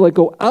people that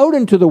go out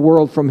into the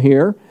world from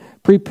here,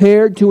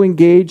 prepared to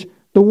engage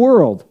the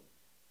world.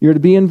 You're to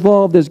be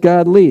involved as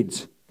God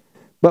leads.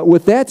 But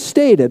with that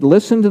stated,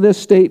 listen to this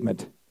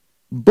statement.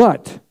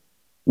 But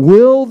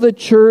will the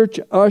church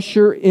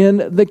usher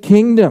in the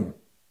kingdom?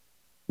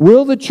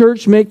 Will the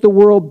church make the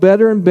world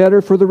better and better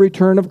for the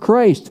return of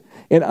Christ?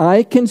 And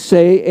I can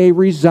say a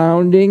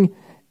resounding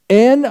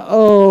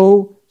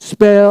N-O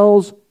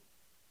spells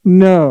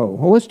no.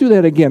 Well, let's do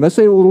that again. Let's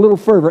say it with a little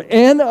fervor.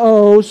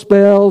 N-O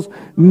spells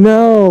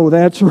no.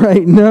 That's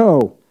right,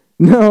 no.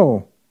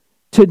 No.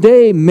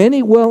 Today,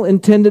 many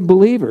well-intended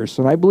believers,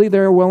 and I believe they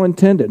are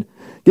well-intended,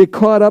 get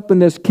caught up in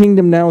this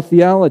kingdom now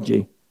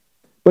theology.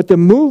 But the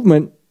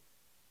movement,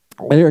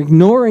 they're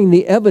ignoring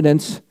the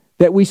evidence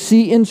that we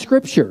see in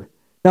Scripture.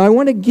 Now, I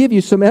want to give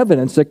you some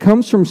evidence that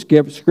comes from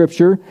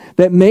Scripture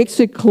that makes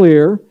it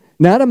clear,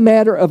 not a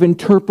matter of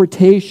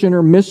interpretation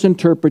or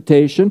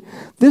misinterpretation.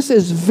 This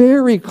is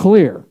very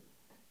clear.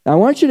 Now, I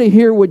want you to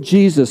hear what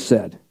Jesus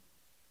said.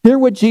 Hear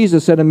what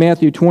Jesus said in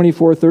Matthew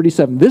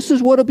 24:37. This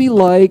is what it'll be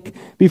like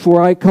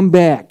before I come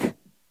back.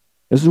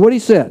 This is what he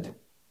said.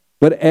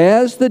 But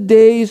as the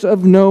days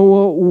of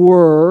Noah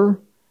were,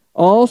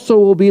 also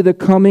will be the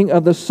coming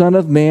of the Son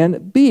of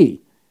Man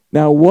be.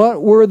 Now,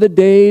 what were the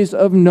days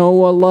of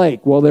Noah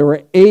like? Well, there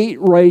were 8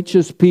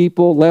 righteous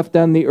people left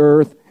on the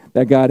earth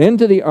that got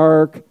into the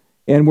ark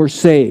and were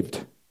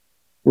saved.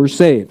 Were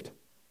saved.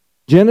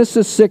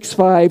 Genesis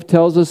 6:5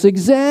 tells us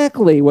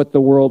exactly what the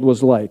world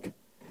was like.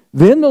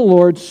 Then the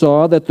Lord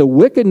saw that the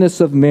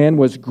wickedness of man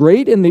was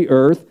great in the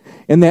earth,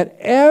 and that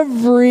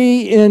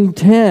every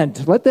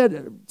intent, let that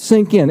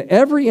sink in,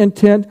 every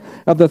intent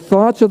of the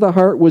thoughts of the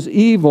heart was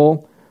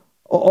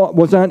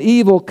on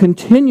evil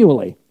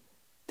continually.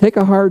 Take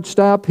a hard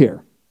stop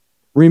here.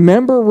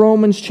 Remember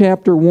Romans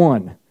chapter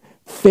 1.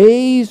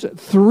 Phase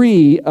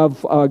 3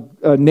 of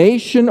a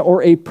nation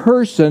or a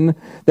person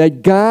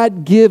that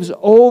God gives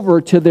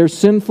over to their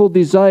sinful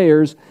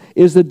desires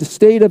is the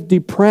state of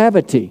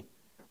depravity,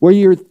 where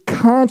you're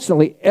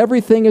constantly,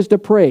 everything is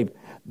depraved.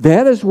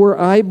 That is where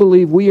I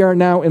believe we are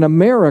now in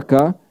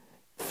America,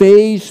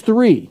 phase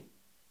 3.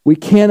 We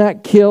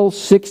cannot kill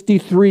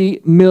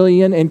 63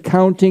 million and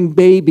counting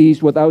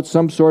babies without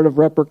some sort of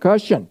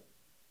repercussion.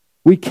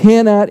 We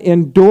cannot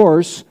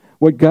endorse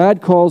what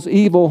God calls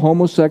evil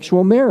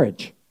homosexual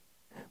marriage.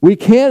 We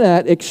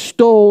cannot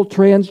extol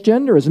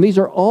transgenderism. These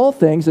are all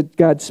things that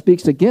God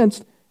speaks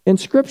against in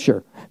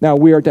Scripture. Now,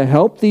 we are to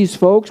help these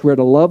folks. We're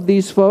to love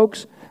these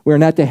folks. We're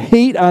not to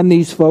hate on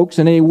these folks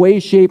in any way,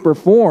 shape, or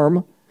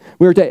form.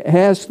 We're to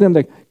ask them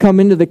to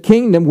come into the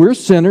kingdom. We're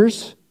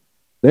sinners.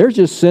 They're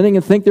just sinning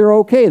and think they're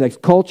okay. The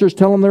cultures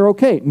tell them they're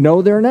okay.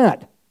 No, they're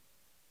not.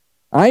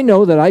 I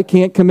know that I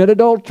can't commit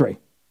adultery.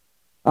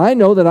 I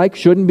know that I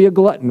shouldn't be a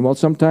glutton. Well,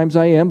 sometimes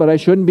I am, but I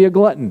shouldn't be a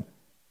glutton.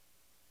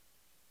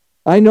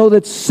 I know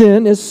that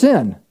sin is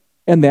sin,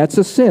 and that's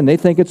a sin. They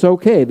think it's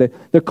okay.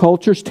 The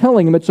culture's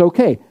telling them it's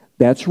okay.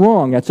 That's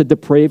wrong. That's a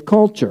depraved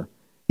culture.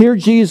 Here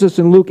Jesus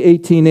in Luke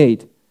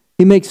 18:8,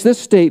 he makes this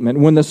statement,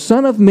 when the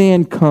Son of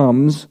Man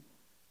comes,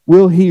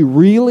 will he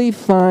really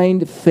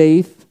find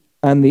faith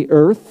on the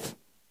earth?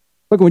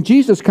 Look, when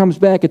Jesus comes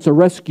back, it's a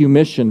rescue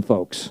mission,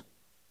 folks.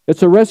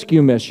 It's a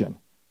rescue mission.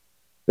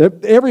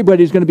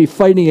 Everybody's going to be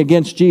fighting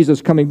against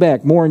Jesus coming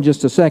back. More in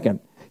just a second.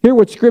 Hear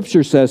what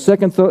Scripture says, 2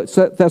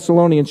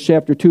 Thessalonians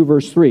chapter 2,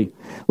 verse 3.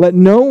 Let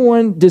no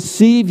one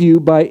deceive you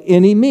by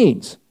any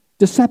means.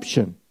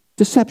 Deception,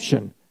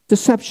 deception,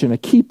 deception. A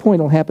key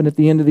point will happen at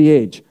the end of the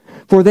age.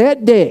 For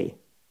that day,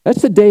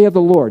 that's the day of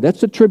the Lord,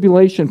 that's the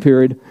tribulation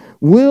period,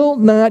 will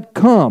not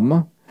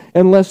come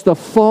unless the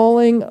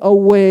falling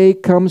away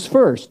comes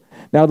first.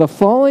 Now, the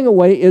falling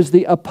away is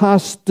the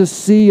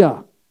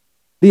apostasia.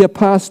 The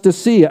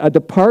apostasia, a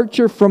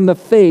departure from the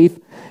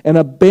faith, an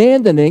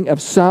abandoning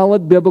of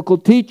solid biblical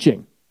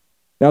teaching.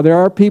 Now, there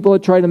are people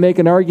that try to make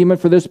an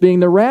argument for this being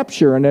the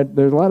rapture, and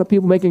there's a lot of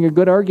people making a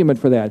good argument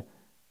for that.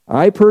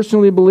 I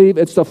personally believe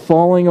it's the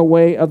falling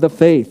away of the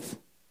faith.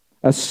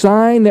 A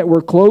sign that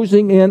we're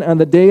closing in on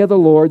the day of the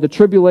Lord, the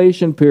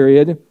tribulation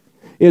period,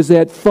 is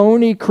that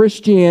phony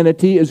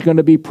Christianity is going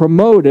to be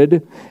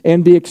promoted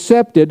and be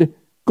accepted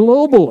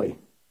globally.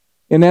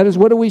 And that is,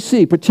 what do we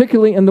see,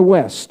 particularly in the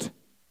West?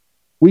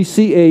 We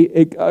see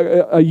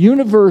a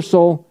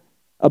universal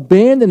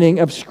abandoning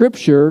of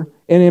Scripture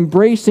and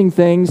embracing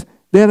things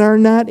that are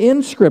not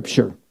in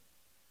Scripture.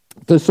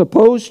 The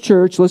supposed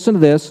church, listen to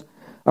this,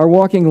 are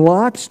walking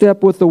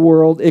lockstep with the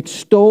world,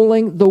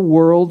 extolling the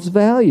world's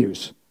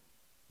values.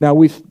 Now,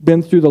 we've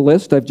been through the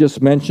list. I've just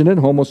mentioned it,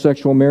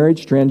 homosexual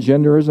marriage,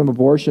 transgenderism,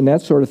 abortion,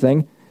 that sort of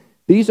thing.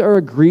 These are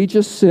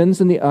egregious sins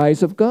in the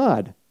eyes of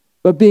God,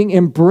 but being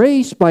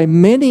embraced by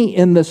many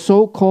in the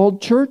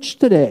so-called church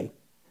today,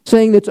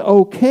 saying it's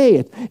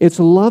okay, it's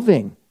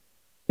loving.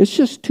 It's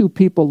just two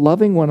people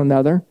loving one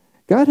another.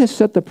 God has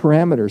set the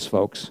parameters,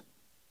 folks.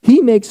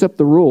 He makes up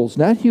the rules,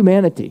 not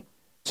humanity.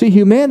 See,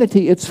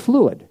 humanity, it's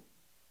fluid.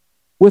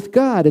 With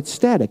God, it's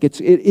static. It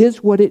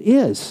is what it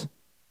is.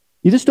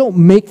 You just don't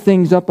make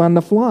things up on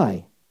the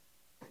fly.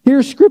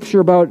 Here's Scripture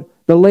about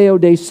the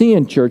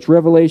Laodicean church,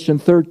 Revelation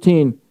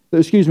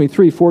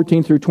 3,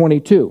 14 through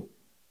 22.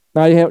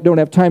 Now, I don't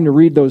have time to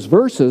read those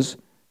verses,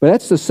 but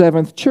that's the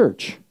seventh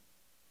church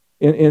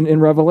in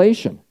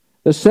Revelation.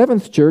 The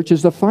seventh church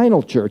is the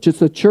final church. It's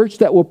the church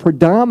that will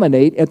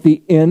predominate at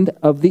the end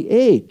of the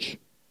age.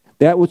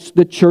 That was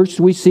the church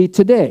we see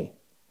today.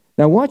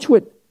 Now watch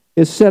what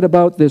is said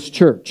about this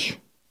church.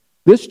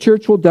 This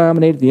church will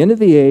dominate at the end of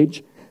the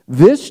age.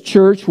 This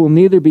church will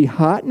neither be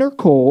hot nor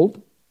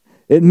cold.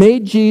 It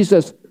made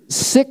Jesus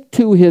sick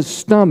to his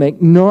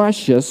stomach,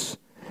 nauseous,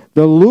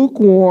 the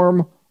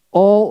lukewarm,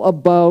 all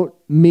about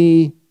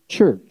me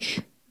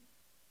church.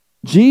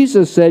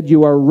 Jesus said,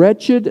 you are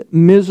wretched,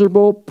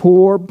 miserable,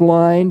 poor,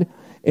 blind,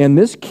 and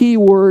this key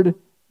word,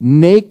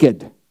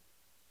 naked.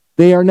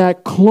 They are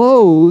not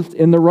clothed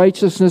in the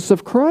righteousness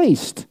of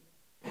Christ.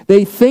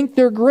 They think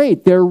they're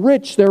great, they're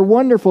rich, they're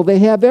wonderful, they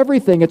have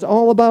everything. It's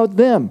all about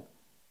them.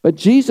 But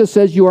Jesus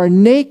says, you are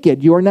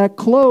naked, you are not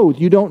clothed,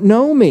 you don't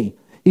know me.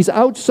 He's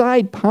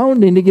outside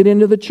pounding to get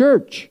into the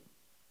church.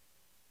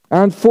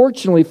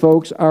 Unfortunately,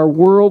 folks, our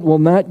world will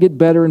not get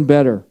better and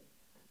better,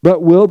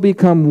 but will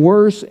become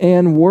worse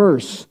and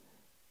worse.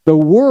 The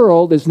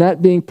world is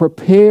not being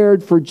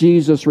prepared for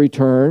Jesus'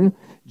 return.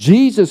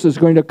 Jesus is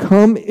going to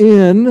come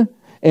in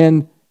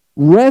and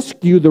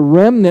rescue the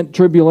remnant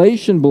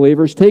tribulation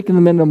believers, taking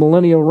them into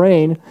millennial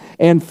reign,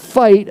 and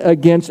fight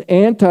against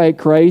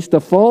Antichrist, the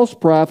false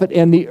prophet,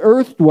 and the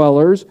earth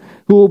dwellers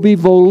who will be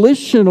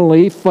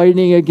volitionally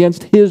fighting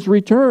against his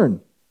return.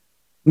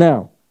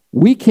 Now,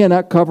 we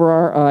cannot cover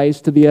our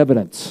eyes to the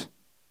evidence.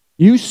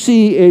 You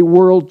see a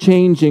world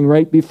changing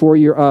right before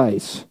your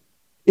eyes.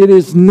 It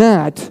is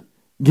not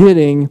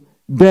getting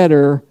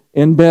better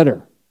and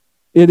better.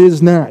 It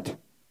is not.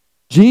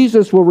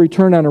 Jesus will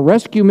return on a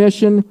rescue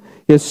mission.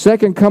 His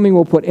second coming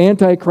will put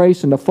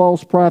Antichrist and the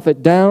false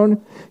prophet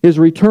down. His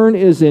return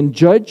is in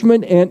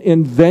judgment and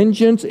in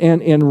vengeance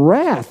and in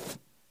wrath.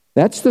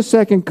 That's the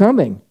second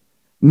coming.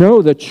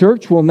 No, the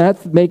church will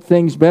not make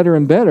things better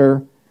and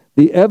better.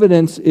 The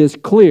evidence is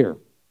clear.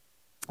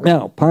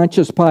 Now,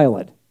 Pontius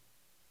Pilate,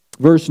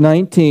 verse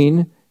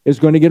 19, is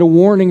going to get a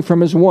warning from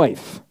his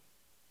wife.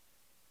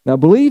 Now,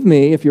 believe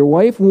me, if your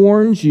wife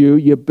warns you,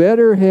 you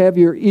better have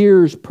your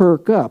ears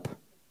perk up.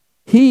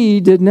 He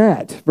did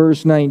not,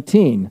 verse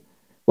 19.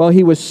 While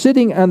he was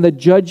sitting on the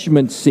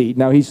judgment seat.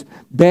 Now, he's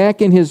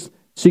back in his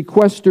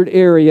sequestered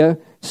area,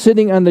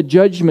 sitting on the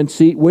judgment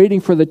seat,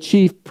 waiting for the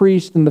chief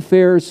priests and the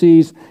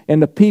Pharisees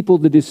and the people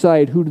to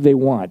decide who do they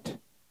want,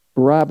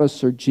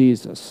 Barabbas or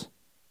Jesus.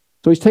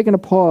 So he's taking a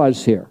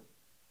pause here.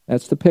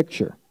 That's the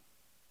picture.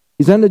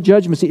 He's on the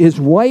judgment seat. His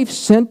wife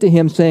sent to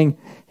him saying,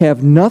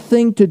 have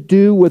nothing to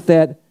do with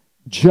that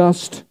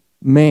just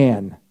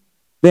man,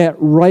 that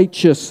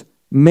righteous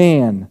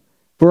man.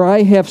 For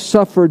I have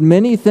suffered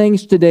many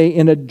things today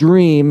in a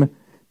dream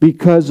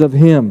because of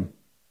him.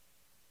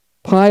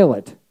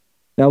 Pilate.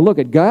 Now look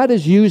at, God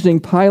is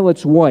using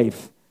Pilate's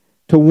wife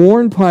to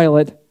warn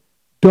Pilate,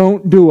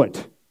 don't do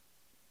it.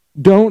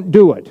 Don't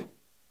do it.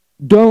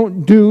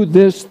 Don't do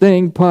this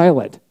thing,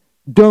 Pilate.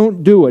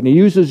 Don't do it. And he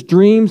uses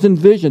dreams and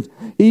visions.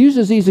 He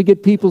uses these to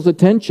get people's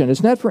attention.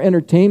 It's not for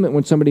entertainment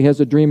when somebody has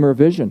a dream or a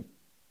vision.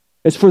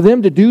 It's for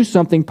them to do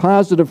something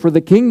positive for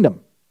the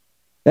kingdom.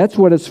 That's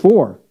what it's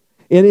for.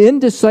 An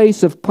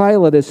indecisive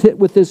Pilate is hit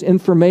with this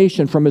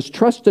information from his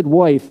trusted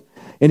wife,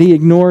 and he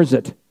ignores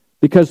it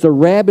because the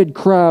rabid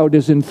crowd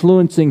is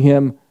influencing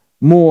him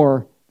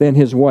more than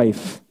his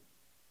wife.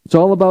 It's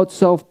all about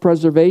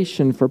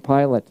self-preservation for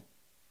Pilate.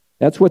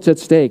 That's what's at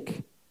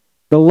stake.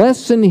 The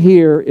lesson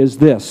here is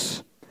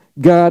this.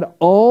 God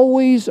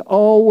always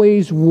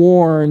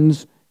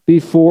warns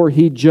before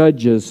he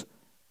judges.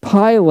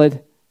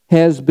 Pilate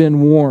has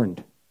been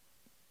warned.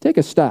 Take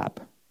a stop.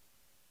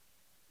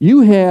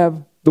 You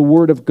have the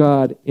Word of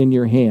God in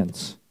your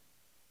hands.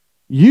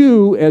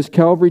 You, as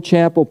Calvary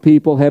Chapel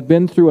people, have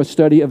been through a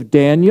study of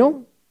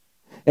Daniel,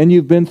 and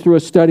you've been through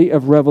a study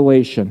of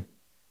Revelation.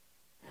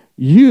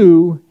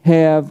 You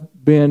have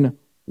been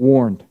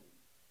warned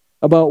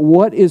about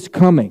what is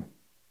coming.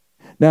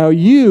 Now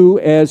you,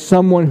 as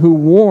someone who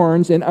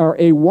warns and are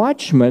a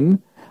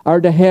watchman,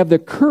 are to have the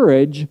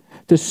courage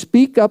to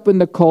speak up in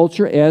the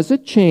culture as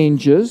it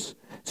changes,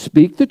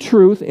 speak the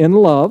truth in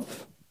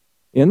love,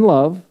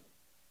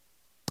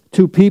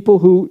 to people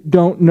who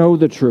don't know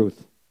the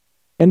truth,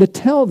 and to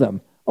tell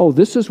them, oh,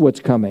 this is what's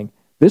coming.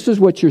 This is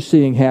what you're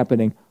seeing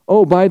happening.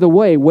 Oh, by the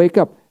way, wake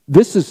up.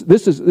 This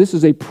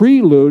is a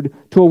prelude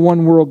to a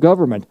one-world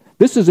government.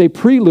 This is a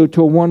prelude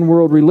to a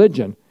one-world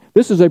religion.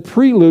 This is a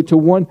prelude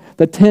to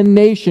the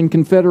 10-nation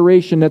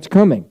confederation that's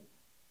coming.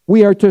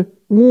 We are to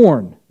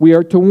warn. We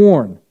are to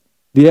warn.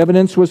 The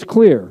evidence was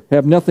clear.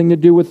 Have nothing to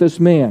do with this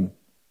man.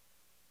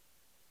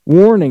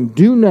 Warning,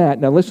 do not,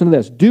 now listen to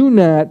this, do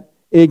not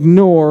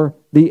ignore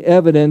the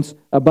evidence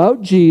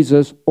about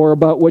Jesus or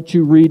about what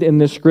you read in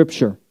this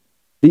scripture.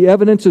 The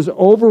evidence is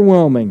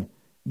overwhelming.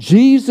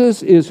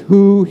 Jesus is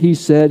who he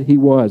said he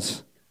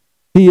was.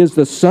 He is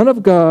the Son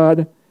of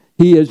God.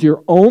 He is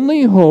your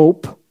only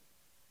hope.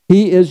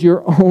 He is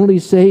your only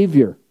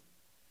Savior.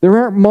 There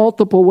aren't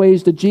multiple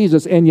ways to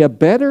Jesus, and you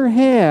better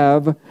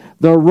have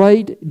the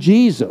right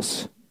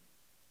Jesus,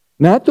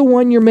 not the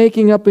one you're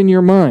making up in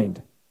your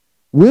mind.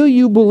 Will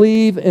you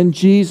believe in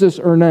Jesus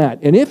or not?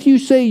 And if you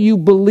say you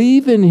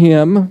believe in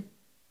him,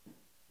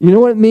 you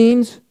know what it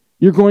means?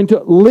 You're going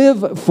to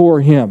live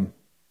for him.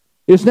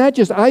 It's not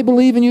just, I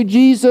believe in you,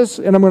 Jesus,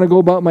 and I'm going to go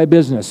about my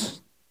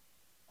business.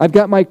 I've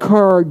got my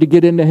card to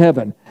get into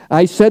heaven.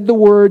 I said the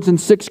words in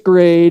 6th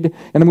grade,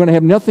 and I'm going to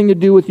have nothing to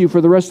do with you for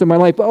the rest of my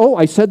life. Oh,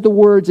 I said the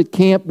words at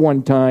camp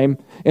one time,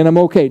 and I'm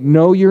okay.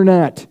 No, you're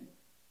not.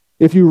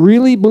 If you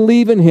really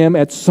believe in him,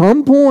 at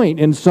some point,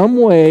 in some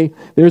way,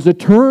 there's a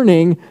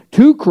turning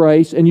to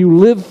Christ, and you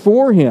live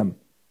for him.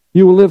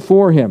 You will live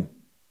for him.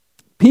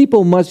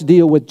 People must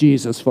deal with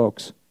Jesus,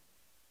 folks.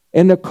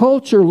 And the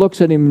culture looks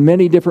at him in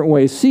many different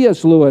ways.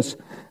 C.S. Lewis,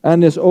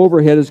 on this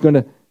overhead, is going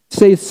to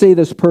say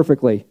this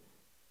perfectly.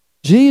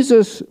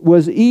 Jesus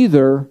was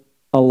either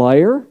a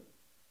liar,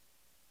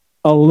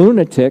 a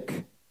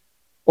lunatic,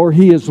 or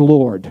he is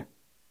Lord.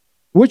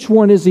 Which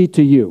one is he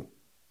to you?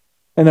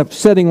 In a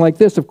setting like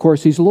this, of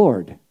course, he's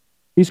Lord.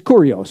 He's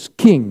Kurios,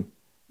 king,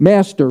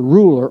 master,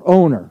 ruler,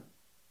 owner.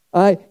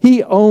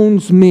 He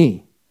owns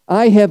me.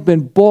 I have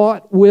been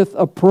bought with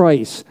a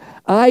price.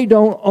 I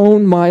don't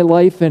own my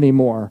life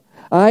anymore.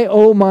 I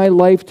owe my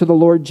life to the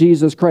Lord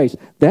Jesus Christ.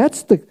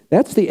 That's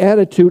the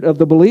attitude of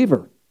the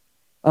believer.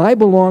 I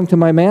belong to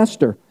my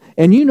master.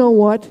 And you know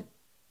what?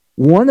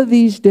 One of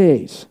these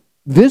days,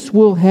 this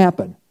will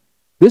happen.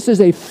 This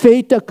is a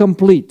fait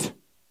accompli.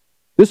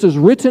 This is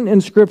written in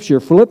Scripture,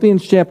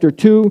 Philippians chapter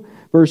 2,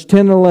 verse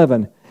 10 and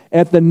 11.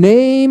 At the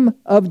name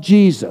of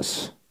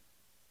Jesus,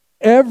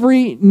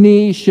 every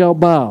knee shall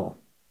bow,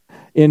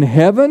 in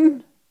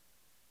heaven,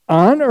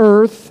 on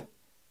earth,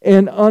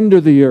 and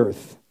under the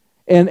earth,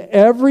 and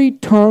every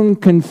tongue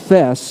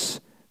confess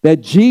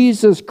that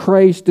Jesus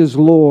Christ is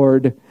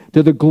Lord,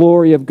 to the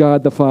glory of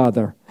God the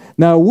Father.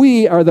 Now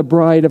we are the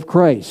bride of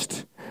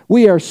Christ.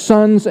 We are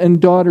sons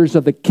and daughters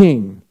of the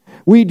King.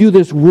 We do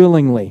this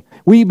willingly.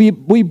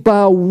 We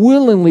bow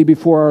willingly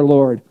before our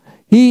Lord.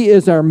 He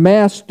is our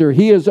master.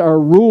 He is our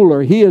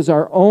ruler. He is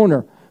our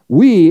owner.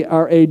 We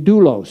are a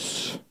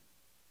doulos.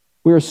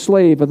 We're a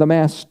slave of the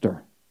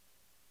master.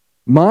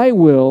 My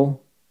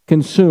will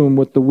consume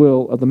with the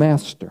will of the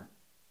master.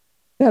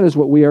 That is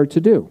what we are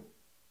to do.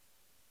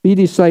 Be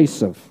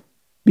decisive.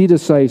 Be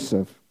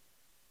decisive.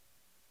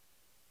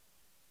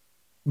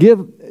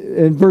 Give,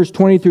 in verse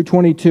 20 through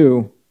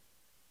 22,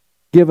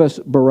 give us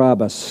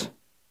Barabbas.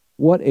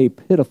 What a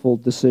pitiful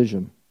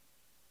decision.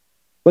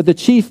 But the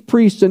chief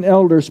priests and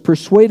elders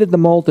persuaded the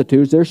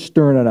multitudes, they're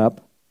stirring it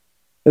up,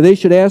 that they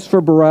should ask for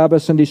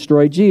Barabbas and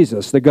destroy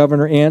Jesus. The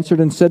governor answered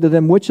and said to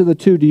them, which of the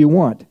two do you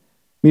want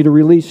me to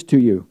release to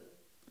you?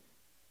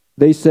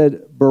 They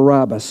said,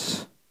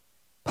 Barabbas.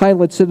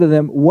 Pilate said to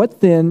them,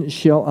 what then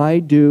shall I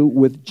do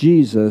with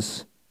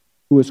Jesus,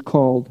 who is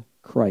called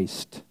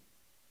Christ?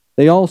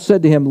 They all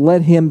said to him,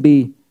 let him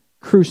be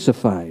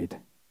crucified.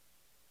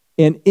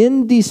 An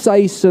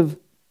indecisive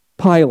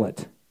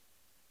Pilate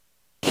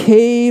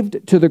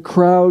caved to the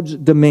crowd's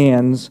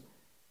demands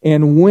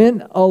and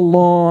went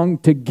along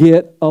to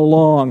get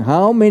along.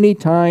 How many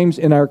times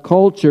in our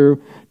culture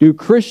do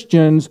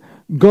Christians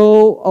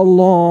go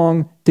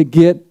along to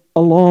get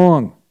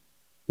along?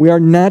 We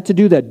are not to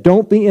do that.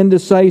 Don't be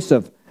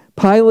indecisive.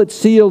 Pilate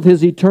sealed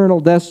his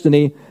eternal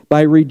destiny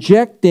by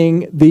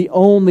rejecting the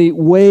only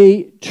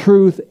way,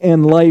 truth,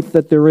 and life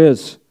that there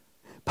is.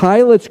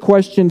 Pilate's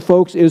question,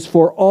 folks, is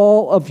for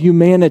all of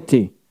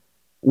humanity.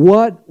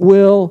 What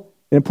will,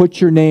 and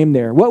put your name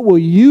there, what will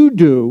you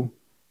do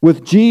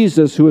with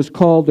Jesus who is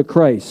called the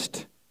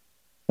Christ?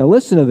 Now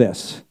listen to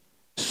this.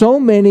 So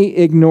many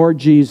ignore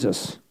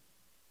Jesus.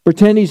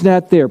 Pretend he's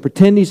not there.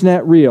 Pretend he's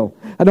not real.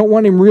 I don't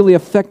want him really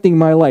affecting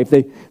my life.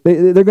 They're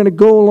going to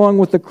go along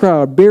with the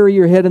crowd. Bury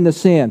your head in the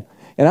sand.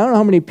 And I don't know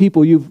how many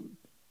people you've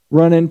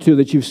run into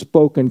that you've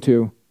spoken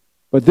to,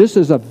 but this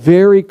is a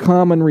very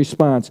common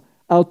response.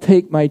 I'll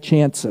take my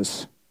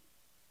chances.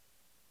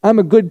 I'm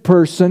a good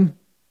person.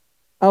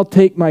 I'll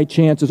take my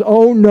chances.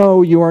 Oh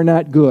no, you are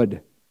not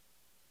good.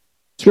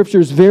 Scripture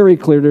is very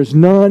clear. There's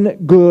none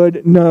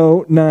good,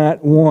 no,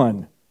 not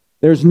one.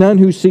 There's none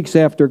who seeks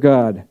after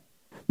God.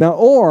 Now,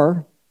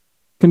 or,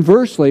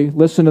 conversely,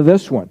 listen to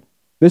this one.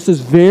 This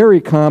is very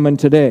common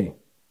today.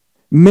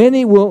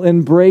 Many will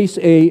embrace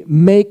a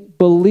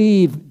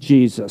make-believe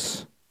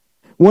Jesus.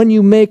 One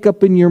you make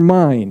up in your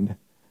mind.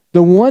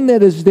 The one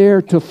that is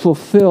there to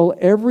fulfill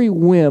every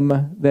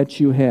whim that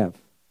you have.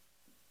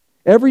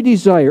 Every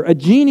desire. A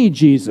genie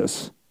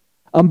Jesus.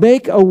 A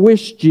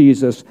make-a-wish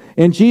Jesus.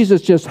 And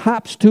Jesus just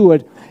hops to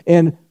it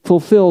and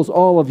fulfills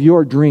all of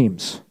your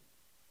dreams.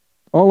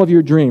 All of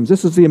your dreams.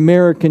 This is the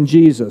American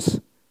Jesus.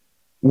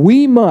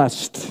 We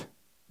must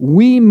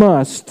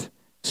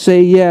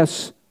say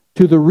yes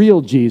to the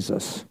real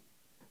Jesus,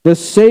 the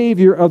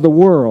Savior of the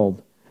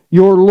world,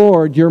 your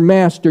Lord, your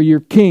Master, your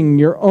King,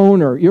 your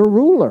owner, your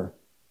ruler,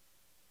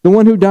 the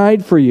one who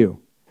died for you,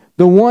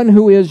 the one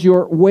who is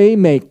your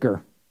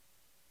waymaker,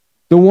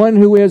 the one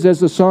who is,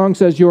 as the song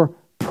says, your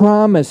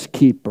promise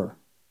keeper,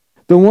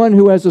 the one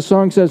who, as the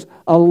song says,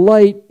 a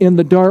light in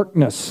the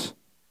darkness.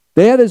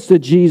 That is the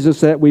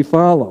Jesus that we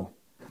follow.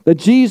 The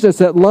Jesus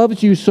that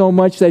loves you so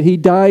much that he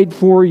died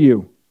for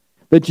you.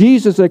 The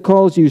Jesus that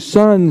calls you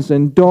sons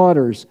and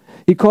daughters.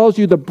 He calls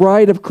you the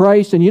bride of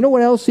Christ. And you know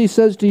what else he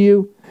says to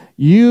you?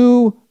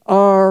 You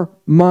are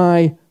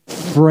my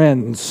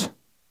friends.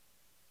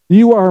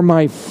 You are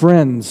my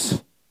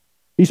friends.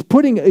 He's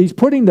putting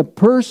the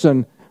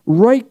person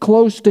right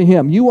close to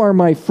him. You are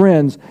my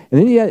friends. And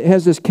then he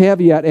has this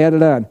caveat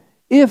added on.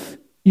 If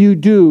you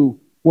do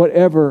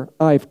whatever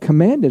I've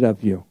commanded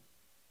of you.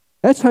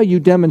 That's how you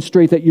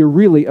demonstrate that you're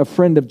really a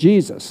friend of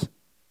Jesus.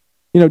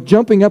 You know,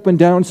 jumping up and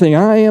down saying,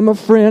 I am a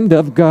friend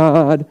of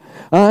God.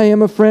 I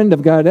am a friend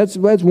of God. That's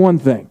one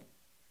thing.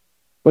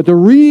 But the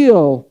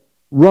real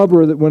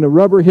rubber, that when the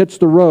rubber hits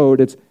the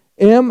road, it's,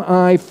 am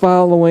I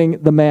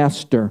following the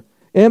Master?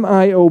 Am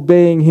I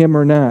obeying him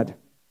or not?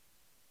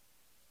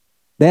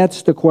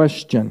 That's the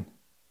question.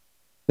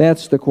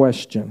 That's the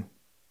question.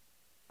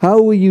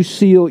 How will you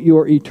seal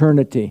your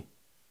eternity?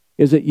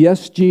 Is it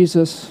yes,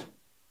 Jesus?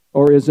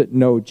 Or is it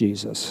no,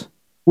 Jesus?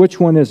 Which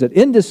one is it?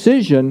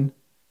 Indecision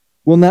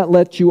will not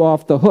let you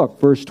off the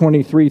hook. Verse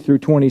 23 through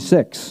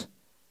 26.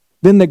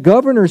 Then the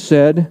governor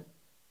said,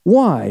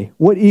 Why?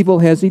 What evil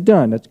has he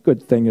done? That's a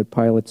good thing that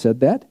Pilate said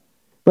that.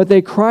 But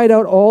they cried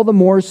out all the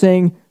more,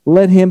 saying,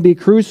 let him be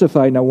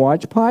crucified. Now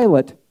watch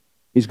Pilate.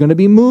 He's going to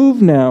be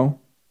moved now.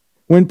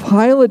 When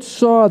Pilate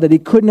saw that he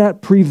could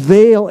not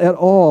prevail at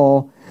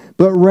all,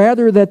 but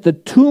rather that the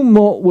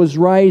tumult was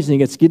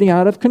rising, it's getting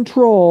out of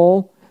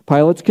control,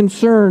 Pilate's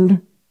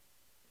concerned,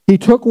 he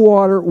took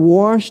water,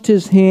 washed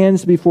his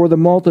hands before the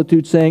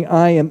multitude, saying,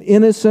 I am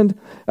innocent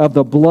of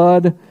the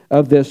blood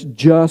of this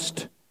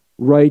just,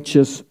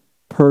 righteous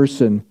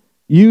person.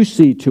 You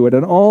see to it.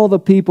 And all the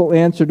people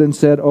answered and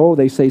said, oh,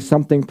 they say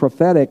something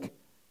prophetic.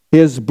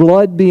 His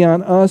blood be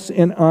on us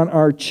and on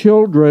our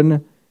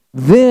children.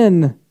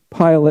 Then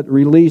Pilate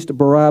released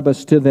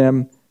Barabbas to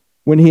them.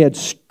 When he had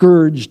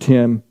scourged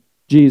him,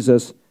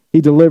 Jesus,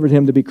 he delivered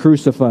him to be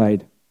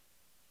crucified.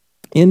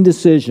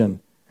 Indecision.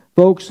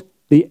 Folks,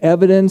 the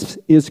evidence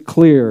is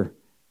clear.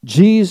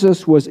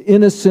 Jesus was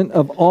innocent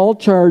of all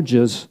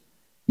charges,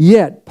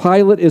 yet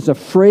Pilate is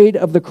afraid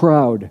of the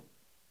crowd.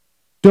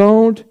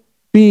 Don't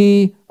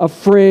be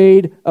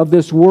afraid of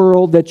this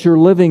world that you're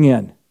living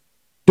in.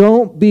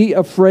 Don't be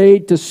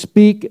afraid to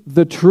speak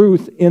the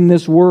truth in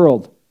this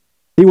world.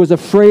 He was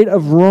afraid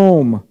of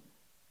Rome,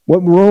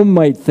 what Rome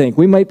might think.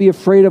 We might be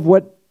afraid of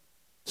what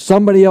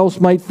somebody else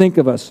might think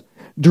of us.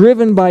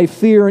 Driven by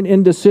fear and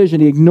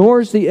indecision, he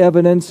ignores the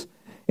evidence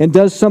and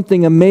does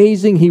something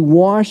amazing. He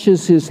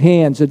washes his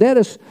hands. Did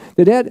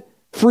that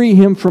free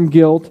him from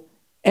guilt?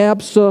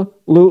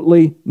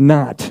 Absolutely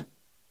not.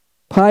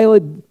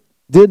 Pilate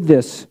did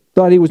this,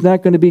 thought he was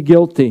not going to be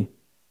guilty.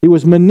 He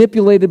was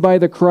manipulated by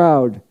the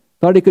crowd,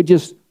 thought he could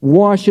just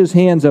wash his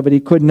hands of it. He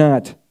could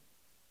not.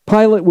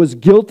 Pilate was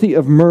guilty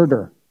of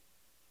murder.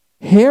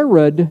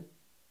 Herod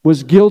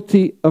was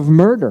guilty of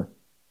murder.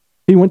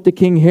 He went to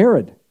King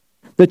Herod.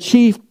 The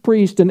chief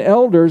priest and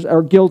elders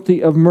are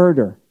guilty of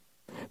murder.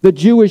 The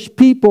Jewish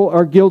people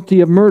are guilty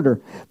of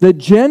murder. The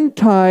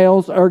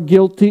Gentiles are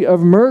guilty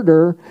of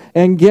murder.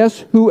 And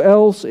guess who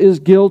else is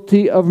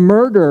guilty of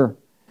murder?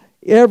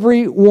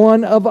 Every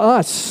one of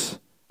us.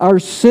 Our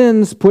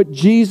sins put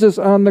Jesus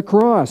on the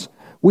cross.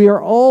 We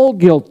are all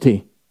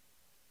guilty.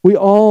 We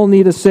all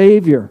need a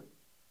Savior.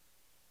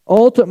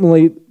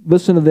 Ultimately,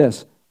 listen to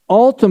this.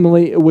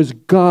 Ultimately, it was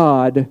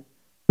God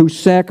who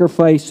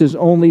sacrificed His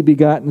only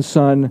begotten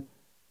Son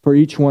for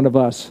each one of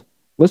us.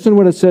 Listen to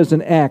what it says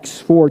in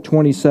Acts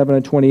 4:27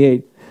 and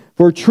 28.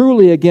 For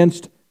truly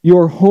against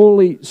your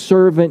holy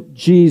servant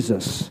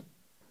Jesus,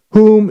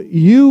 whom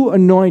you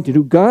anointed,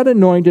 who God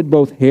anointed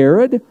both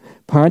Herod,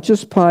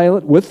 Pontius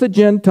Pilate, with the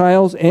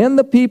Gentiles and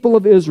the people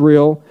of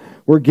Israel,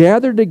 were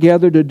gathered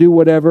together to do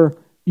whatever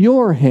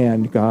your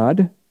hand,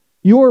 God,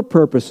 your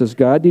purposes,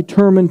 God,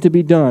 determined to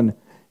be done.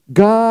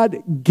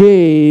 God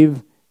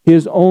gave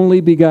His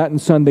only begotten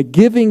Son. The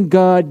giving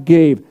God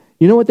gave.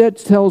 You know what that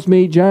tells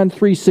me? John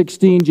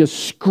 3:16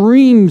 just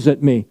screams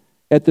at me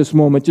at this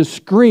moment. Just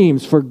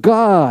screams, for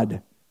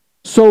God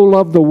so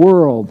loved the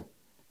world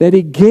that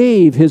He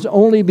gave His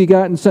only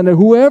begotten Son. And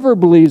whoever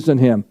believes in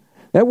Him,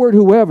 that word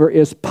whoever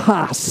is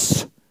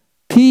pas,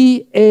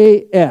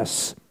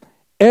 P-A-S.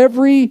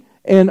 Every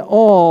and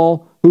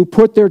all who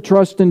put their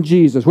trust in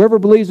Jesus. Whoever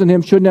believes in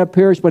Him should not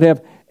perish but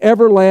have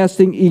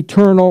everlasting,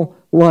 eternal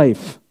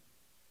life.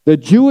 The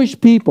Jewish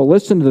people,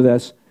 listen to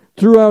this,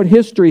 throughout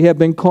history have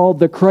been called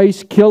the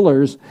Christ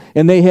killers,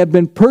 and they have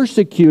been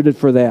persecuted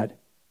for that.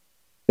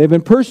 They've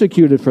been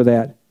persecuted for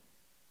that.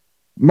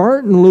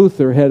 Martin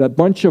Luther had a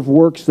bunch of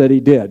works that he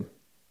did.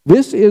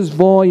 This is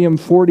volume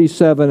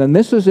 47, and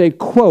this is a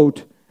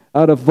quote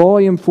out of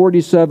volume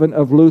 47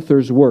 of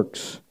Luther's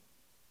works.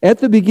 At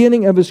the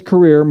beginning of his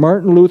career,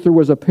 Martin Luther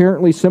was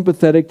apparently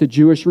sympathetic to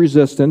Jewish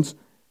resistance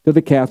to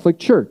the Catholic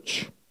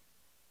Church.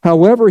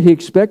 However, he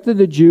expected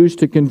the Jews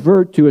to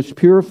convert to his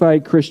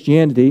purified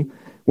Christianity.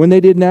 When they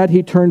did not,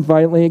 he turned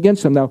violently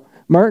against them. Now,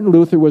 Martin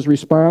Luther was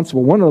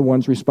responsible, one of the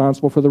ones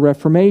responsible for the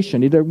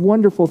Reformation. He did a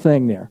wonderful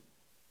thing there.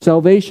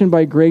 Salvation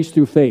by grace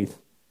through faith.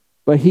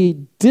 But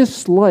he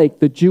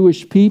disliked the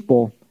Jewish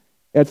people.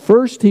 At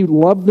first, he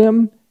loved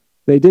them.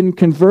 They didn't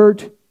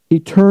convert. He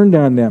turned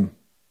on them.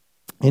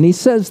 And he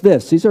says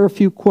this. These are a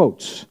few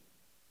quotes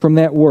from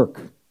that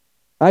work.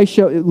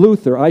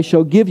 Luther, I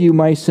shall give you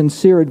my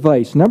sincere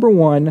advice. Number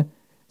one,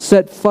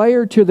 set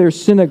fire to their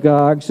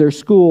synagogues, their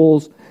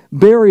schools,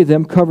 bury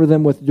them, cover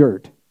them with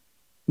dirt.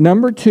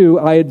 Number two,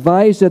 I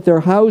advise that their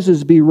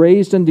houses be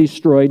razed and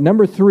destroyed.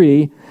 Number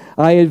three,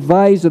 I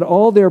advise that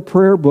all their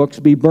prayer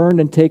books be burned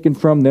and taken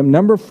from them.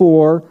 Number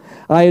four,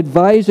 I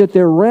advise that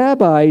their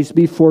rabbis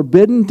be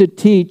forbidden to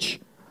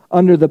teach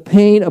under the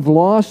pain of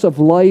loss of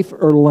life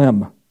or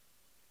limb.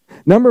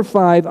 Number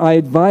five, I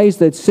advise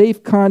that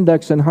safe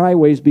conducts and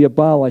highways be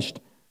abolished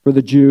for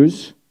the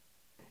Jews.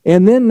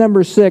 And then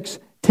number six,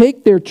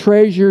 take their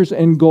treasures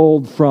and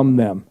gold from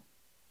them.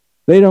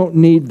 They don't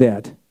need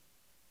that.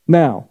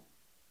 Now,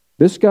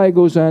 this guy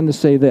goes on to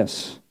say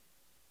this.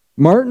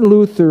 Martin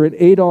Luther and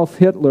Adolf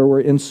Hitler were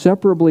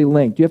inseparably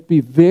linked. You have to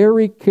be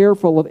very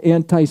careful of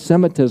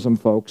anti-Semitism,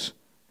 folks,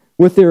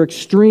 with their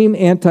extreme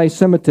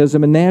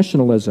anti-Semitism and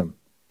nationalism.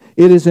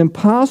 It is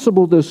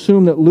impossible to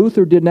assume that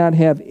Luther did not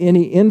have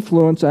any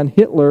influence on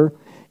Hitler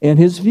and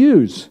his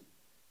views.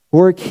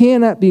 For it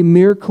cannot be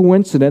mere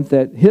coincidence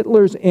that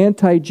Hitler's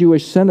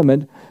anti-Jewish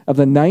sentiment of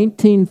the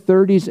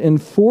 1930s and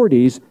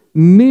 40s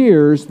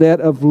mirrors that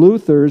of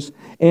Luther's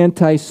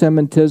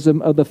anti-Semitism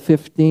of the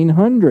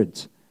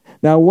 1500s.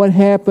 Now, what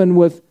happened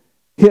with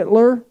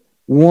Hitler?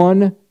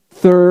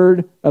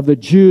 1/3 of the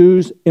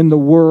Jews in the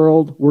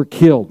world were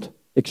killed,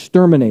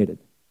 exterminated.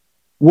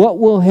 What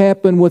will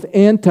happen with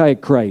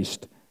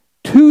Antichrist?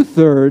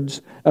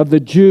 2/3 of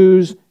the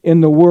Jews in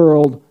the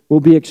world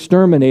will be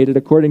exterminated,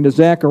 according to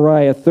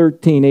Zechariah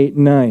 13:8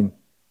 and 9.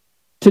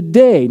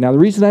 Today, now the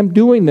reason I'm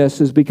doing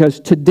this is because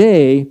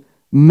today,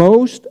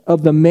 most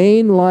of the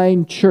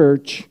mainline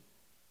church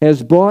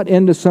has bought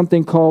into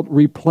something called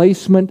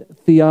replacement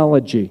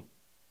theology.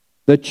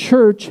 The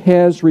church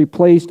has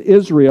replaced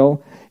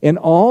Israel, and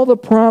all the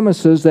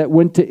promises that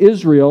went to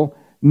Israel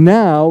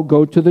now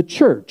go to the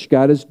church.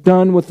 God is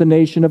done with the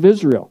nation of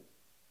Israel.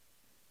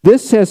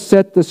 This has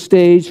set the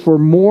stage for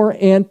more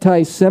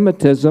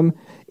anti-Semitism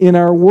in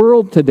our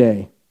world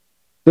today.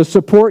 The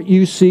support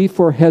you see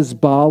for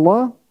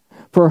Hezbollah,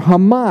 for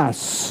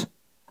Hamas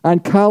on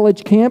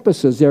college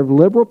campuses. There are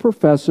liberal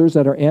professors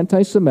that are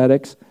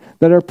anti-Semitics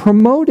that are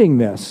promoting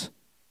this,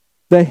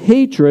 the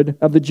hatred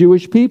of the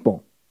Jewish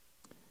people.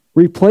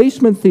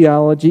 Replacement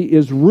theology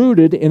is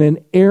rooted in an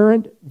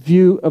errant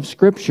view of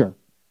Scripture,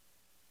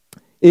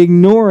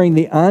 ignoring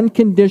the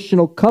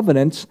unconditional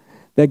covenants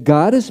that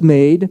God has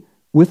made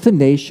with the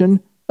nation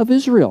of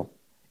Israel.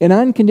 An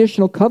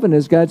unconditional covenant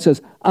is God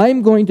says,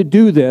 I'm going to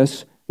do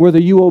this whether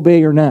you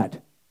obey or not.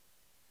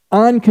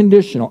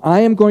 Unconditional.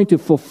 I am going to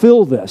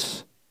fulfill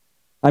this.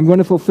 I'm going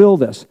to fulfill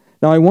this.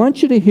 Now I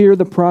want you to hear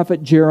the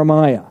prophet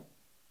Jeremiah,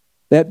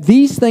 that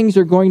these things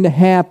are going to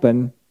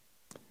happen.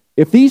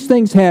 If these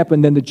things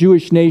happen, then the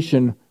Jewish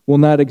nation will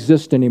not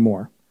exist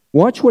anymore.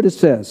 Watch what it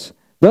says.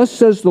 Thus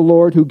says the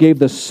Lord, who gave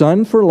the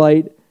sun for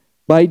light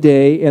by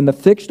day and the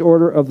fixed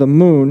order of the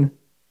moon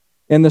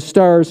and the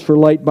stars for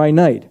light by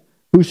night,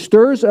 who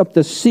stirs up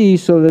the sea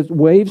so that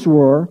waves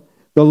roar.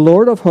 The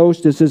Lord of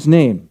hosts is his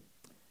name.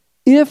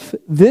 If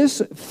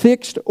this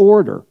fixed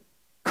order,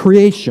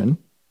 creation,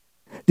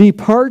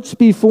 departs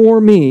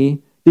before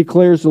me,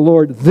 declares the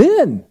Lord,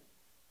 then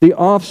the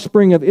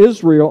offspring of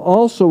Israel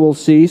also will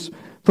cease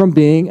from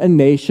being a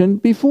nation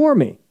before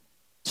me.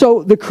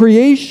 So the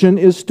creation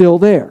is still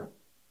there.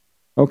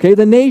 Okay,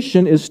 the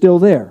nation is still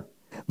there.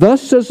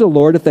 Thus says the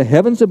Lord, if the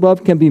heavens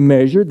above can be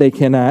measured, they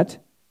cannot,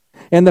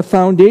 and the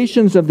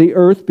foundations of the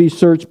earth be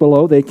searched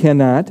below, they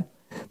cannot,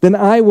 then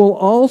I will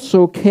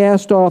also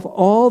cast off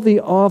all the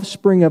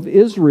offspring of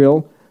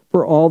Israel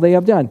for all they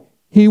have done.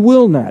 He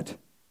will not,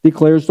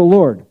 declares the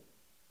Lord.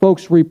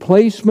 Folks,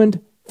 replacement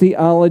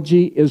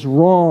theology is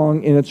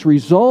wrong, and it's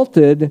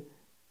resulted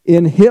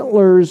in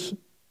Hitler's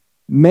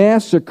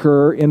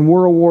massacre in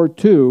World War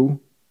II,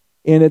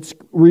 and it's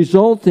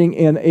resulting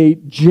in a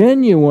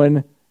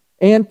genuine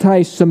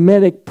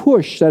anti-Semitic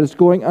push that is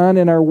going on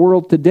in our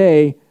world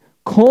today,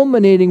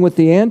 culminating with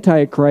the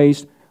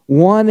Antichrist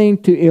wanting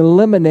to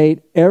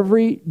eliminate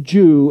every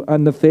Jew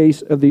on the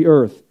face of the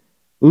earth.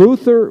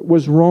 Luther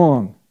was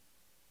wrong.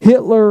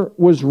 Hitler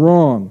was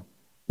wrong.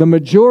 The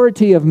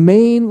majority of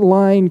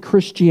mainline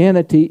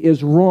Christianity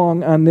is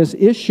wrong on this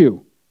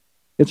issue.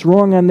 It's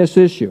wrong on this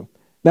issue.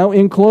 Now,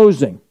 in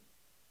closing,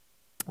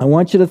 I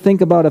want you to think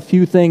about a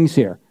few things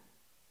here.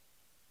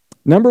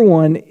 Number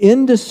one,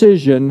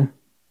 indecision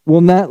will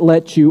not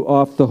let you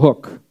off the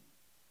hook.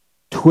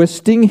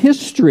 Twisting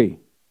history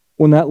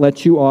will not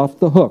let you off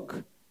the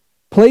hook.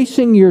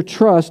 Placing your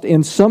trust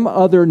in some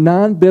other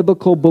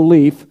non-biblical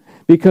belief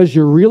because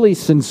you're really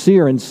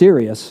sincere and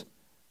serious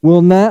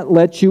will not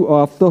let you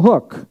off the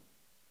hook.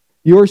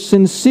 Your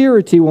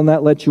sincerity will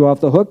not let you off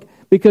the hook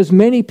because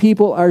many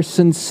people are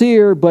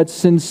sincere but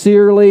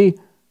sincerely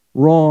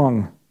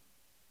wrong.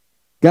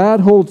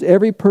 God holds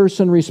every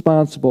person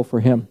responsible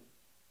for him.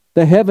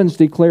 The heavens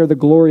declare the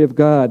glory of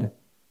God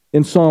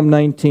in Psalm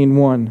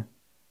 19:1.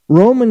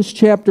 Romans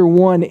chapter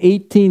 1,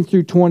 18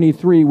 through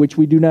 23, which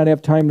we do not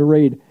have time to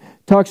read,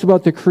 talks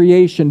about the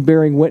creation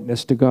bearing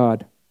witness to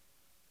God.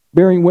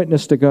 Bearing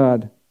witness to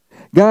God.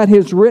 God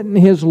has written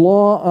his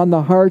law on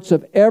the hearts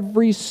of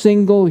every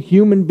single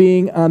human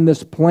being on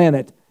this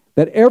planet,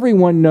 that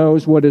everyone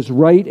knows what is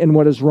right and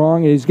what is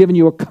wrong, and he's given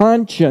you a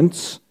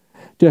conscience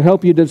to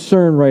help you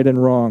discern right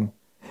and wrong.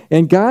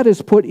 And God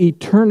has put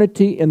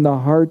eternity in the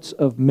hearts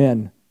of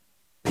men.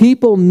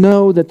 People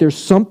know that there's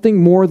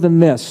something more than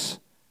this.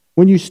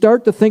 When you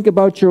start to think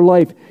about your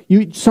life,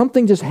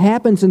 something just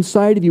happens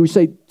inside of you. You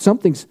say,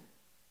 something's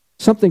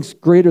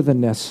greater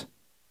than this.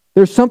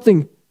 There's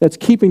something that's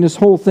keeping this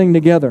whole thing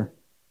together.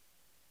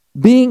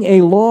 Being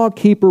a law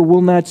keeper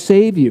will not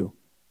save you.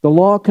 The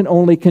law can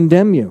only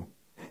condemn you.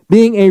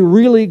 Being a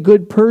really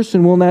good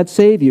person will not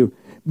save you.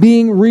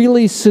 Being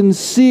really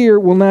sincere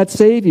will not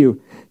save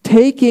you.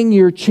 Taking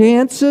your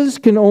chances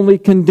can only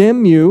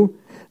condemn you.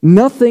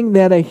 Nothing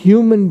that a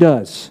human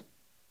does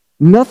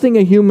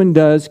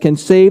can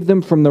save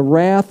them from the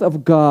wrath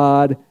of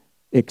God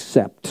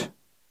except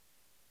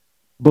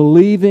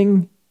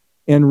believing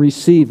and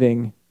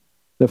receiving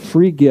the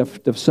free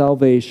gift of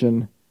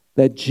salvation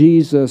that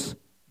Jesus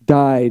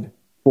died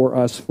for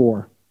us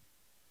for.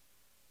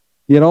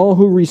 Yet all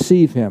who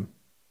receive him,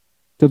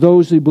 to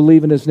those who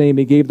believe in his name,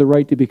 he gave the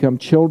right to become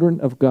children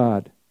of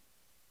God.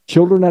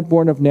 Children not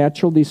born of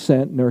natural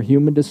descent, nor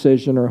human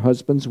decision or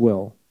husband's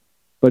will,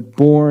 but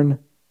born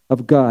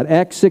of God.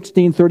 Acts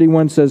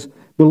 16:31 says,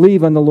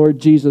 believe on the Lord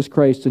Jesus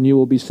Christ and you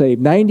will be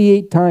saved.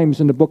 98 times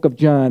in the book of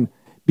John,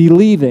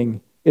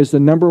 believing is the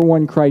number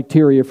one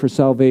criteria for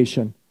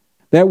salvation.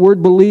 That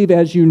word believe,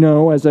 as you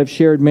know, as I've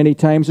shared many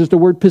times, is the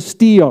word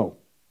pistio.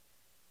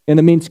 And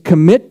it means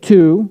commit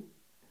to,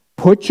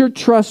 put your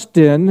trust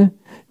in,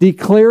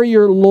 declare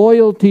your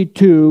loyalty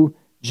to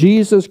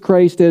Jesus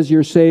Christ as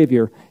your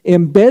Savior.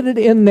 Embedded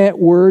in that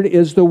word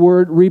is the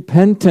word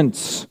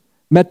repentance,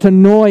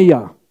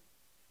 metanoia.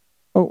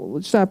 Oh,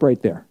 let's stop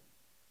right there.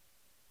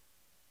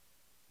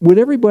 Would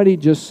everybody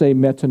just say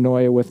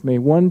metanoia with me?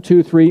 1,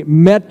 2, 3.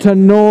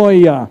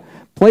 Metanoia.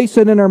 Place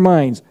it in our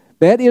minds.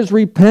 That is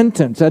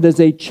repentance. That is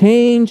a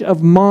change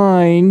of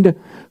mind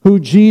who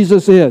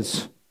Jesus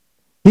is.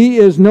 He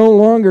is no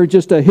longer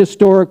just a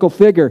historical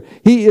figure.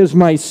 He is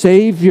my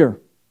Savior.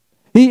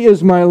 He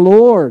is my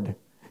Lord.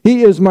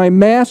 He is my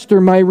Master,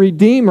 my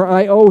Redeemer.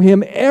 I owe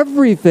him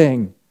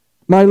everything.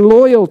 My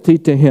loyalty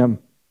to him.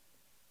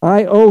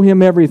 I owe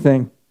him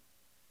everything.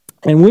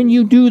 And when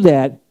you do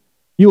that,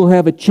 you'll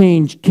have a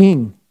changed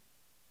king.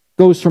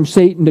 Goes from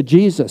Satan to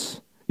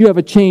Jesus. You have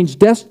a changed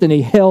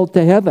destiny, hell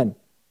to heaven.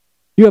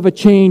 You have a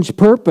changed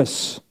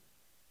purpose.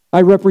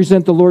 I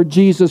represent the Lord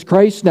Jesus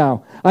Christ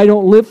now. I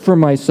don't live for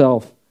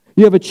myself.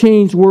 You have a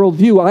changed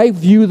worldview. I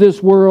view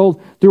this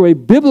world through a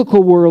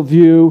biblical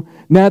worldview,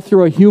 not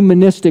through a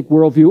humanistic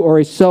worldview or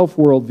a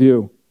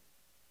self-worldview.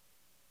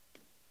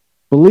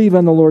 Believe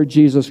on the Lord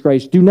Jesus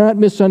Christ. Do not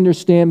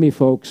misunderstand me,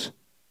 folks.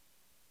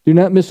 Do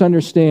not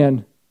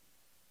misunderstand.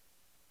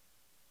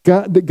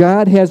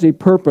 God has a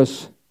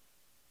purpose,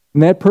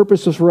 and that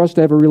purpose is for us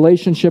to have a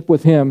relationship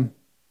with him.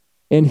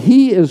 And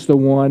he is the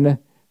one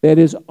that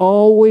is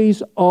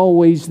always,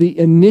 always the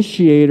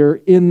initiator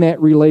in that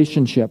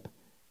relationship.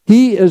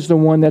 He is the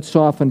one that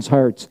softens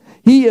hearts.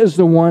 He is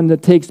the one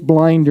that takes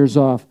blinders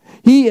off.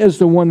 He is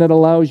the one that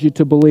allows you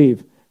to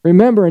believe.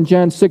 Remember in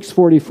John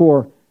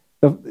 6:44,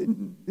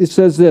 it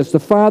says this, the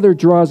Father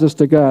draws us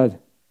to God.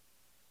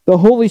 The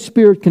Holy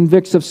Spirit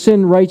convicts of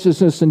sin,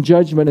 righteousness, and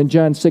judgment in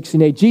John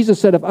 16:8. Jesus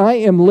said, if I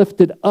am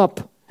lifted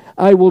up,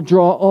 I will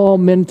draw all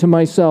men to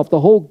myself. The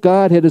whole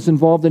Godhead is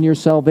involved in your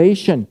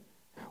salvation,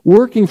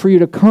 working for you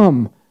to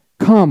come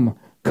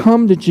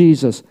to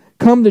Jesus.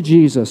 Come to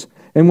Jesus.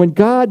 And when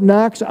God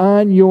knocks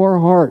on your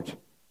heart,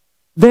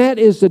 that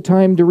is the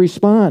time to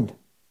respond.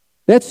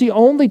 That's the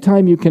only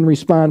time you can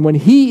respond, when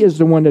he is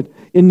the one that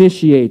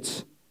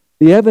initiates.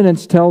 The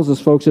evidence tells us,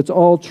 folks, it's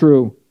all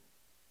true.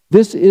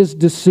 This is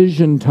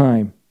decision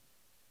time.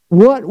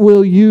 What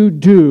will you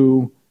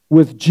do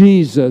with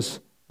Jesus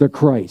the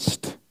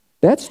Christ?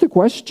 That's the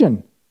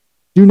question.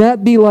 Do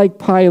not be like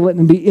Pilate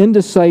and be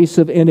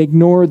indecisive and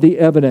ignore the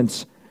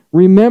evidence.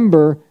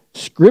 Remember,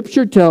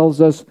 Scripture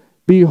tells us,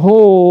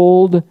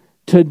 behold,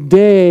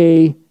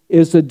 today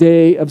is the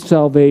day of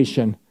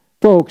salvation.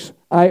 Folks,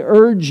 I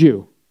urge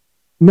you,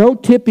 no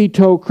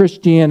tippy-toe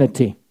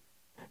Christianity,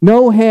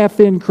 no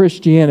half-in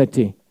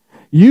Christianity.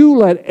 You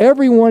let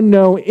everyone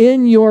know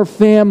in your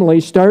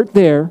family, start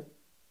there,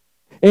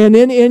 and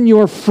in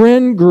your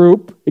friend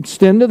group,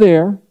 extend to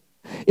there,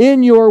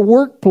 in your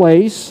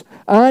workplace,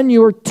 on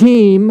your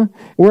team,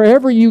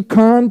 wherever you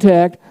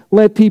contact,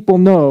 let people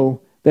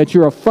know that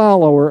you're a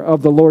follower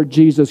of the Lord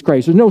Jesus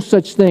Christ. There's no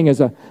such thing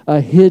as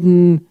a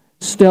hidden,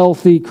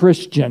 stealthy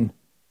Christian,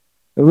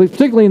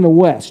 particularly in the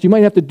West. You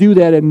might have to do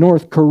that in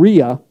North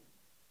Korea,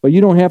 but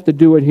you don't have to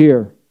do it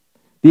here.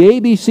 The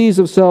ABCs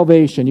of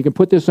salvation. You can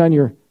put this on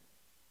your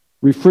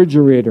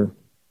refrigerator.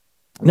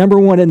 Number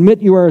 1,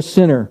 admit you are a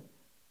sinner,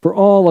 for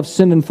all have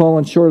sinned and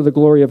fallen short of the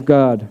glory of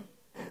God.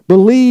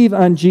 Believe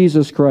on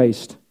Jesus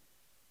Christ.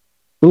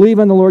 Believe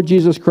on the Lord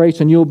Jesus Christ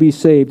and you'll be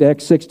saved.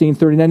 Acts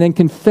 16:39. And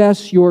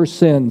confess your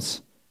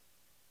sins.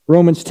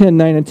 Romans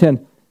 10:9 and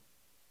 10.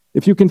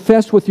 If you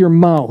confess with your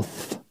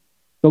mouth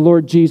the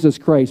Lord Jesus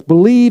Christ,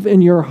 believe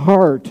in your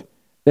heart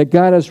that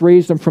God has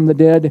raised him from the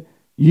dead,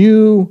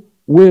 you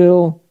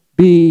will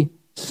be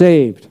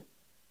saved.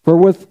 For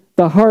with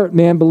the heart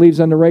man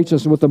believes unto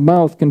righteousness, with the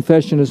mouth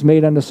confession is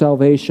made unto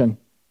salvation.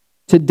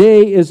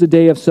 Today is the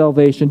day of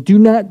salvation. Do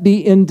not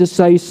be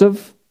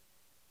indecisive.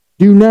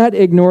 Do not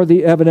ignore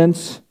the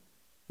evidence.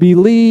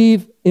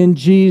 Believe in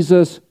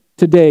Jesus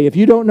today. If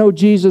you don't know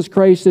Jesus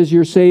Christ as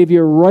your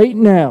Savior right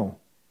now,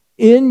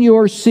 in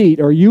your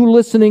seat, are you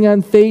listening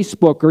on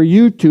Facebook or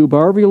YouTube,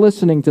 however you're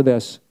listening to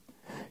this,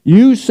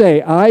 you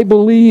say, I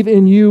believe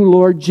in you,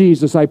 Lord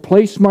Jesus. I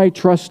place my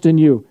trust in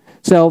you.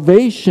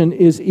 Salvation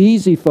is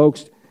easy,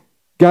 folks.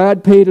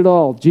 God paid it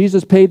all.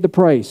 Jesus paid the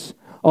price.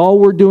 All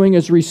we're doing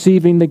is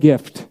receiving the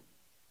gift.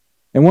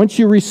 And once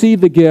you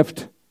receive the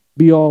gift,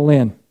 be all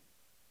in.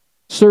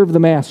 Serve the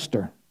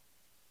Master.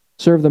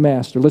 Serve the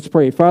Master. Let's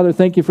pray. Father,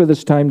 thank you for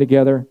this time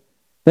together.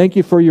 Thank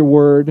you for your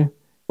word.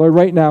 Lord,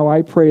 right now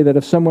I pray that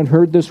if someone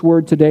heard this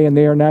word today and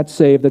they are not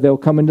saved, that they'll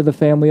come into the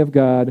family of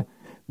God,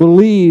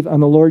 believe on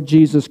the Lord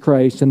Jesus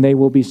Christ, and they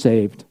will be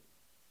saved.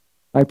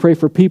 I pray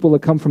for people to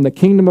come from the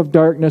kingdom of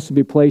darkness and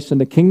be placed in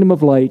the kingdom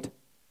of light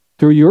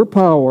through your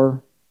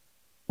power,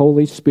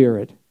 Holy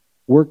Spirit.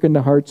 Work in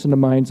the hearts and the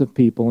minds of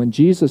people. In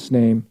Jesus'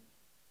 name,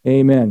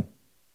 amen.